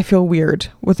see if I feel weird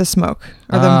with the smoke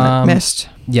or the mist.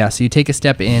 Yeah, so you take a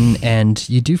step in and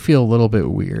you do feel a little bit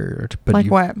weird. But Like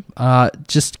you, what?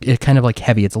 Just kind of like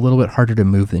heavy. It's a little bit harder to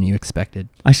move than you expected.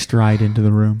 I stride into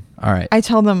the room. All right. I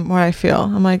tell them what I feel.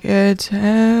 I'm like, it's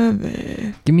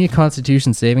heavy. Give me a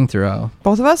Constitution saving throw.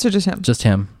 Both of us or just him? Just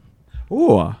him.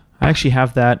 Ooh, I actually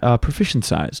have that proficient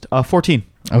sized. 14.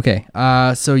 Okay.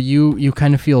 So you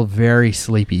kind of feel very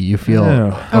sleepy. You feel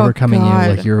Oh. overcoming you,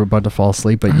 God. like you're about to fall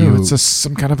asleep, but Oh, you. it's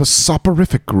some kind of a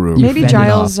soporific room. Maybe fend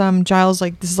it Giles,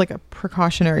 like this is like a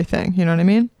precautionary thing. You know what I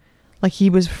mean? Like he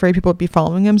was afraid people would be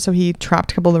following him, so he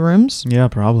trapped a couple of the rooms. Yeah,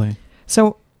 probably.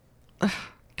 So, can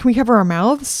we cover our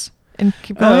mouths and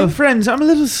keep going? Friends, I'm a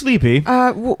little sleepy.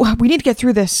 We need to get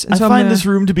through this. And I so find I'm this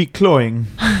room to be cloying.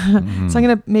 So I'm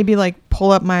gonna maybe like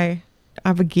pull up my. I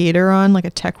have a gator on, like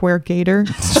a techwear gator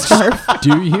scarf.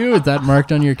 Do you? Is that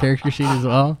marked on your character sheet as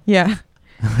well? Yeah.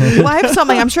 Well, I have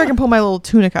something. I'm sure I can pull my little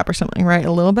tunic up or something, right?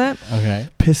 A little bit. Okay.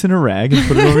 Piss in a rag and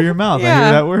put it over your mouth. I Yeah.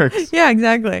 hear that works. Yeah,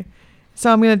 exactly.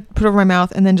 So I'm gonna put it over my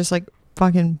mouth and then just like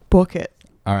fucking book it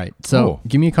All right. So Oh.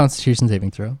 give me a Constitution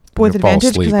saving throw. with You'll fall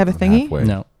advantage because asleep I have a thingy. halfway.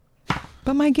 No.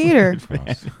 But my gator.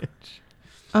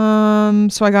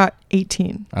 So I got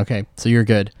 18. Okay. So you're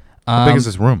good. How big is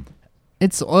this room?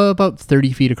 It's about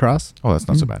 30 feet across. Oh, that's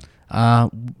not so bad.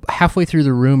 Halfway through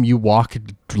the room, you walk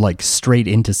like straight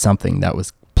into something that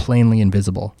was plainly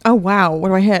invisible. Oh wow! What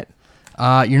do I hit?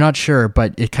 You're not sure,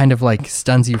 but it kind of like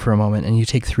stuns you for a moment, and you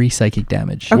take 3 psychic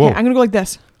damage. Okay, Whoa. I'm gonna go like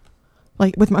this.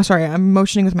 Like with my I'm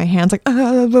motioning with my hands like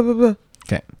blah, blah, blah,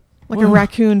 Okay. like a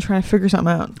raccoon trying to figure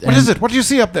something out. What is it? What do you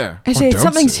see up there? I Or say don't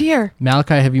something's see? here.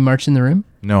 Malachi, have you marched in the room?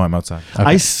 No, I'm outside. Okay.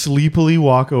 I sleepily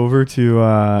walk over to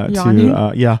Yawning?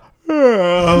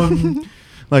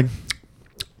 like,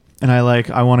 and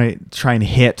I want to try and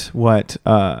hit what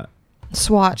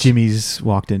Swatch. Jimmy's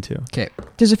walked into. Okay.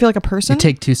 Does it feel like a person? You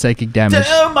take 2 psychic damage.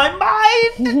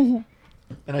 My mind.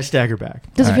 And I stagger back.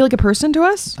 Does it Alright. feel like a person to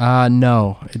us?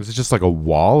 No. Is it just like a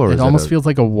wall, or It is almost it feels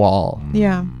like a wall.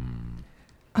 Yeah.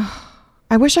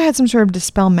 I wish I had some sort of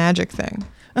dispel magic thing.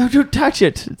 Oh, don't touch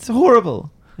it. It's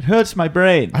horrible. It hurts my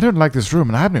brain. I don't like this room,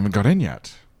 and I haven't even got in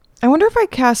yet. I wonder if I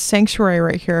cast Sanctuary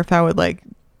right here, if that would like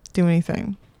do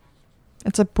anything.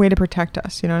 It's a way to protect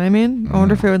us. You know what I mean? I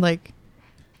wonder if it would like.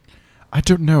 I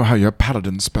don't know how your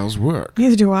paladin spells work.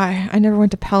 Neither do I. I never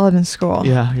went to Paladin school.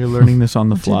 Yeah, you're learning this on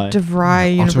the fly.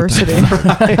 DeVry University.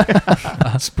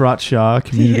 Sprott Shaw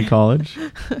Community Yeah. College.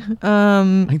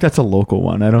 I think that's a local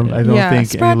one. I don't Yeah, think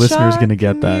Spratt any listener's Shaw going to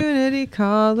get that. Community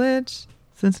College.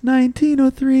 Since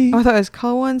 1903. Oh, I thought it was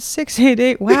call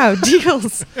 1688. Wow,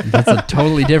 deals. That's a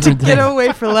totally different thing. Get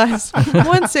away for less.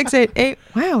 1688.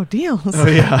 Wow, deals. Oh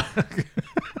yeah.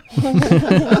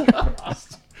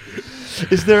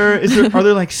 Are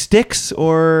there like sticks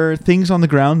or things on the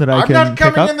ground that I can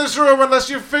pick up? this room unless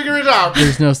you figure it out.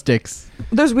 There's no sticks.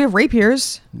 We have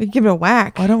rapiers. We can give it a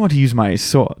whack. I don't want to use my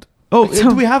sword. Oh,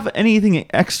 do we have anything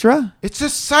extra? It's a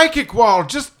psychic wall.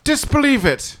 Just disbelieve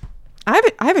it. I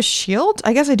have a shield.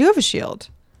 I guess I do have a shield.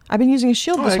 I've been using a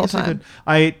shield this whole time.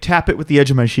 I tap it with the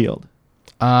edge of my shield.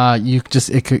 You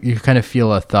kind of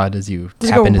feel a thud as you Does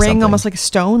it tap go ring into something. almost like a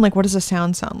stone? Like what does the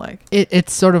sound sound like?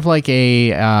 It's sort of like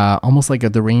almost like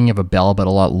the ringing of a bell, but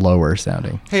a lot lower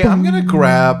sounding. Hey, I'm gonna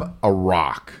grab a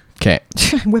rock Okay.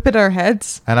 Whip it at our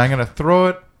heads. and I'm gonna throw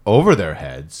it over their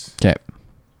heads. Okay.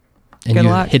 And Good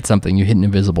you luck. hit something. You hit an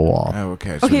invisible wall. Oh,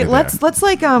 okay. it's Okay, really let's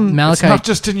like It's Malachi, not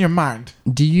just in your mind.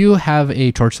 do you have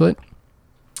a torchlight?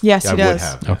 yes, Yeah, he I would does.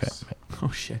 have. Okay. yes. Oh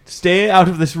shit! Stay out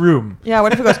of this room. Yeah,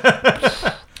 what if it goes?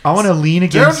 I want to lean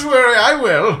against. Don't worry, I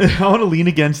will. I want to lean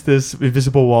against this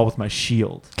invisible wall with my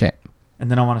shield, Okay.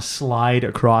 and then I want to slide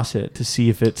across it to see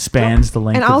if it spans the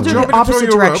length. And I'll of the do Do you room. want me to throw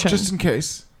opposite you a rope direction. just in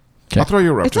case? Okay. I'll throw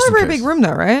you a rope It's just not a in very case. big room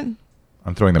though, right?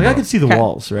 I'm throwing them. Like I a can rope. see the Okay.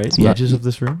 walls, right? The Yeah. edges of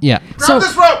this room. Yeah. Grab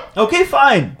this rope. Okay,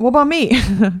 fine. What about me?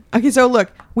 Okay, so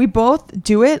look, we both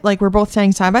do it. Like we're both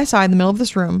standing side by side in the middle of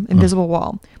this room, invisible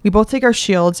wall. We both take our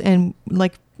shields and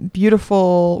like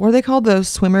beautiful. What are they called? Those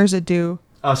swimmers that do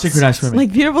Synchronized swimming.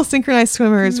 like beautiful synchronized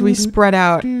swimmers. We spread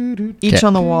out each Okay.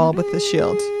 on the wall with the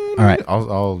shields. All right.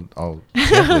 I'll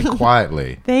gently,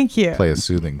 quietly Thank you. play a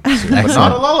soothing, but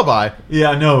not a lullaby.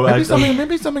 yeah, no.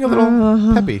 Maybe something a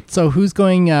little peppy. So who's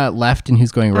going left and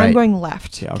who's going right? I'm going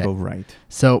left. yeah, I'll Okay. go right.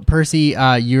 So Percy,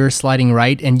 you're sliding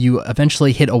right, and you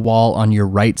eventually hit a wall on your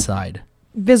right side.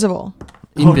 Visible.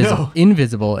 no.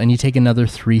 Invisible, and you take another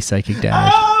 3 psychic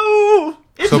damage. Oh,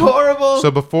 it's horrible. So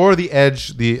before the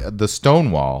edge, the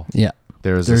stone wall, Yeah.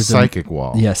 There's a There's a- psychic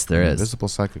wall. Yes, there is. Invisible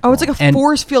psychic Oh, wall. it's like a And-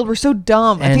 force field. We're so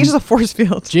dumb. I think and- it's just a force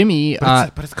field. Jimmy,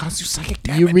 But it costs you psychic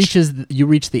damage. you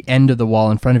reach the end of the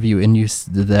wall in front of you, and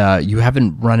you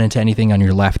haven't run into anything on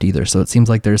your left either. So it seems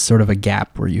like there's sort of a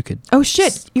gap where you could. Oh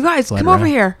shit! You guys, Slide come over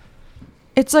around. here.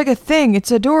 It's like a thing. It's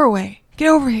a doorway. Get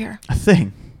over here. A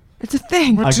thing. It's a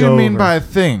thing. What I do you go mean over. by a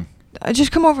thing?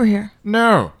 Just come over here.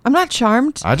 No, I'm not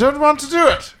charmed. I don't want to do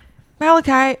it.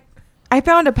 Malachi, I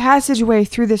found a passageway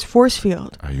through this force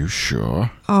field. Are you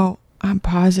sure? Oh, I'm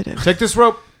positive. Take this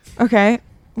rope. Okay.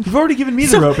 You've already given me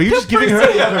the rope. Are you just giving her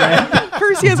the other end?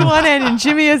 Percy has one end and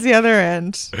Jimmy has the other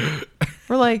end.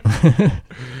 We're like,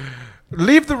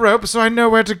 Leave the rope so I know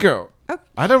where to go. Okay.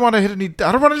 I don't want to hit any.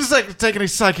 I don't want to take any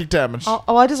psychic damage.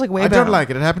 I just like wave I don't at him. like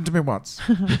it. It happened to me once.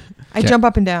 I Okay. jump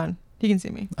up and down. You can see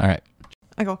me. All right.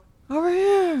 I go over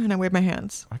here and I wave my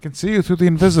hands. I can see you through the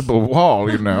invisible wall.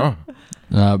 You know.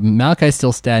 Malachi's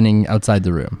still standing outside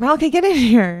the room. Malachi, get in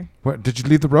here. What? Did you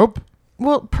leave the rope?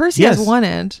 Well, Percy Yes. has one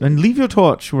end. And leave your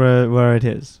torch where it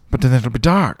is. But then it'll be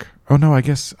dark. Oh no! I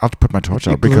guess I'll put my torch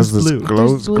It out because glows this blue.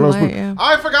 glows There's blue light, blue. yeah.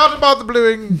 I forgot about the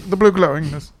blue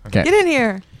glowingness. Okay. Get in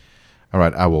here. All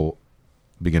right, I will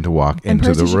begin to walk And into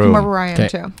Percy the should room. come over where I am Okay.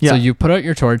 too. Yeah. So you put out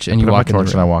your torch and Put you out my walk in the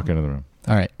torch and I room. walk into the room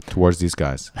All right. towards these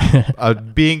guys,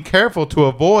 being careful to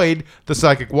avoid the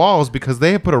psychic walls because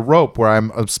they have put a rope where I'm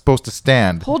supposed to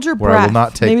stand. Hold your where breath. I will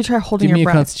not take. Maybe try holding Give me your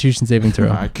a breath. Constitution saving throw.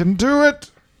 I can do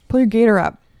it. Pull your gator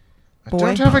up. I Boy.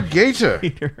 don't have a gator.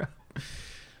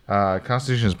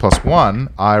 Constitution is +1.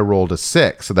 I rolled a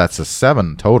 6, so that's a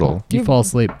 7 total. You fall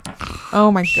asleep.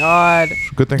 Oh my god.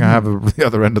 Good thing I have the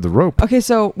other end of the rope. Okay,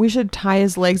 so we should tie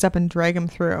his legs up and drag him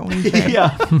through. What do you think?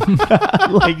 Yeah.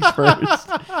 Legs first.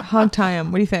 Hog tie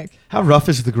him. What do you think? How rough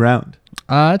is the ground?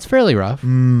 It's fairly rough. That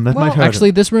Well, might hurt.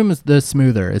 Actually, this room is the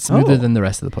smoother. It's smoother Oh. than the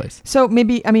rest of the place. So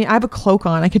maybe, I have a cloak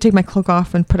on. I could take my cloak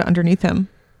off and put it underneath him.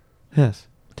 Yes.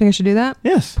 Think I should do that?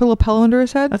 Yes. Put a little pillow under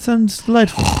his head? That sounds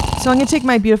delightful. So I'm going to take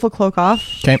my beautiful cloak off.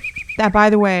 Okay. That, by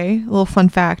the way, a little fun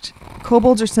fact.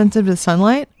 Kobolds are sensitive to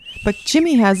sunlight, but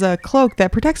Jimmy has a cloak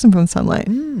that protects him from sunlight.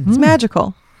 It's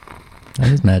magical. That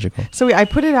is magical. So I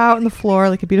put it out on the floor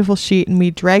like a beautiful sheet, and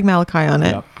we drag Malachi on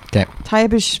it, Yep. Okay. tie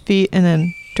up his feet, and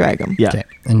then drag him. Yeah. Okay.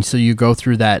 And so you go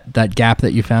through that gap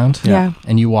that you found. Yeah.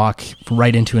 And you walk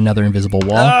right into another invisible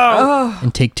wall Oh.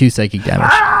 and take 2 psychic damage.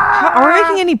 Are we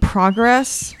making any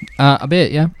progress? A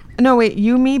bit, yeah. No, wait.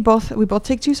 You, me, both. We both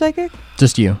take 2 psychic?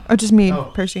 Just you. Or just me,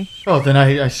 Oh. Percy? Oh, then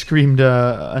I screamed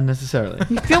unnecessarily.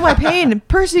 You feel my pain.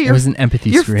 Percy, It was an empathy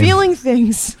you're scream. feeling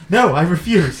things. No, I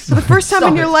refuse. For the first time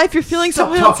Stop in your it. life, you're feeling Stop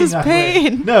someone talking else's that way.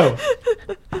 pain. No.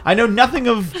 I know nothing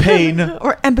of pain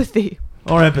Or empathy.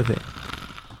 or empathy.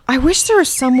 I wish there was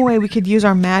some way we could use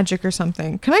our magic or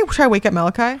something. Can I try to wake up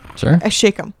Malachi? Sure. I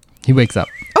shake him. He wakes up.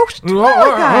 Oh,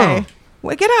 Malachi!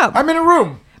 Wait, get up. I'm in a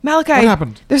room. Malachi, What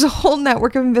happened? there's a whole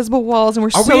network of invisible walls and we're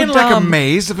Are so we in dumb. like a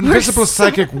maze of We're invisible so-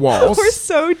 psychic walls? We're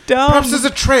so dumb. Perhaps there's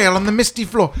a trail on the misty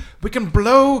floor. We can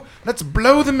blow. Let's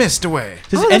blow the mist away.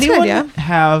 Does Oh, that's a good anyone idea.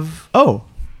 have... Oh.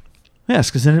 Yes,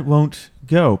 because then it won't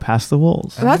go past the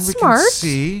walls. And That's then we smart. Can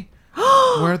see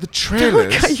where the trail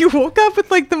Malachi, is. you woke up with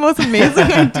like the most amazing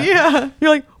idea. You're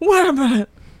like, wait a minute.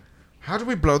 How do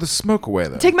we blow the smoke away,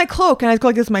 though? Take my cloak. And I go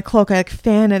like this with my cloak. I like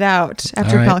fan it out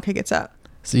after All right. Malachi gets up.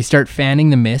 So you start fanning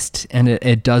the mist, and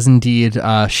it does indeed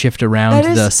shift around That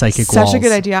is the psychic such walls. a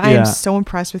good idea. I Yeah. am so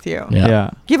impressed with you. Yeah.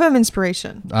 Give him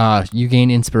inspiration. You gain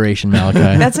inspiration, Malachi.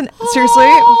 That's seriously.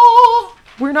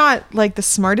 We're not like the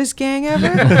smartest gang ever,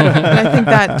 but I think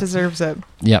that deserves it.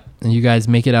 Yep. And you guys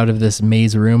make it out of this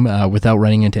maze room without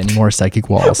running into any more psychic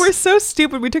walls. We're so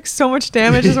stupid. We took so much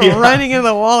damage just Yeah. running into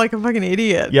the wall like a fucking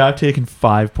idiot. Yeah, I've taken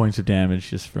 5 points of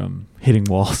damage just from hitting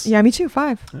walls. Yeah, me too.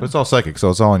 5. But it's all psychic, so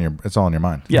it's all in your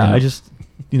mind. Yeah, Yeah. I just,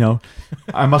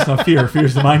 I must not fear.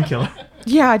 Fear's the mind killer.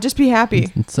 Yeah, just be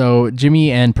happy. So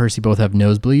Jimmy and Percy both have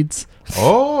nosebleeds.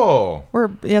 Oh,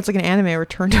 It's like an anime. We're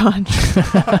turned on. We're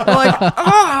like,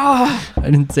 oh. I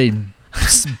didn't say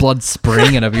blood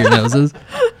spraying out of your noses.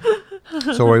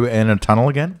 so are we in a tunnel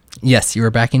again? Yes, you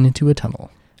are backing into a tunnel.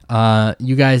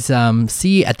 You guys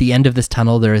see at the end of this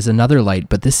tunnel there is another light,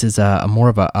 but this is a more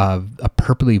of a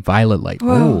purplely violet light.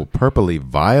 Whoa. Oh, purpley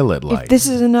violet light. If this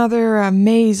is another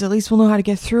maze, at least we'll know how to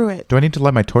get through it. Do I need to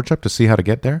light my torch up to see how to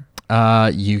get there?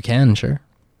 You can, sure.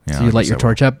 Yeah, So you I light guess your I will.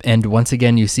 torch up, and once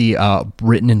again you see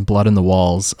written in blood on the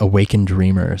walls, "Awakened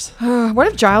Dreamers." What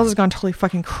if Giles has gone totally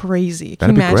fucking crazy?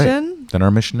 Can That'd you be great. imagine? Then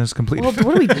our mission is complete. Well,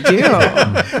 what do we do?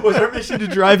 Was our mission to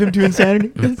drive him to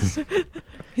insanity?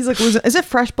 He's like, is it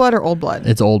fresh blood or old blood?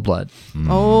 It's old blood.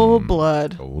 Old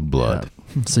blood. Old blood.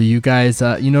 So you guys,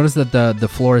 you notice that the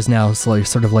floor is now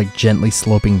sort of like gently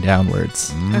sloping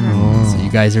downwards. Okay. So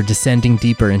you guys are descending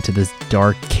deeper into this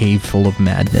dark cave full of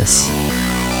madness.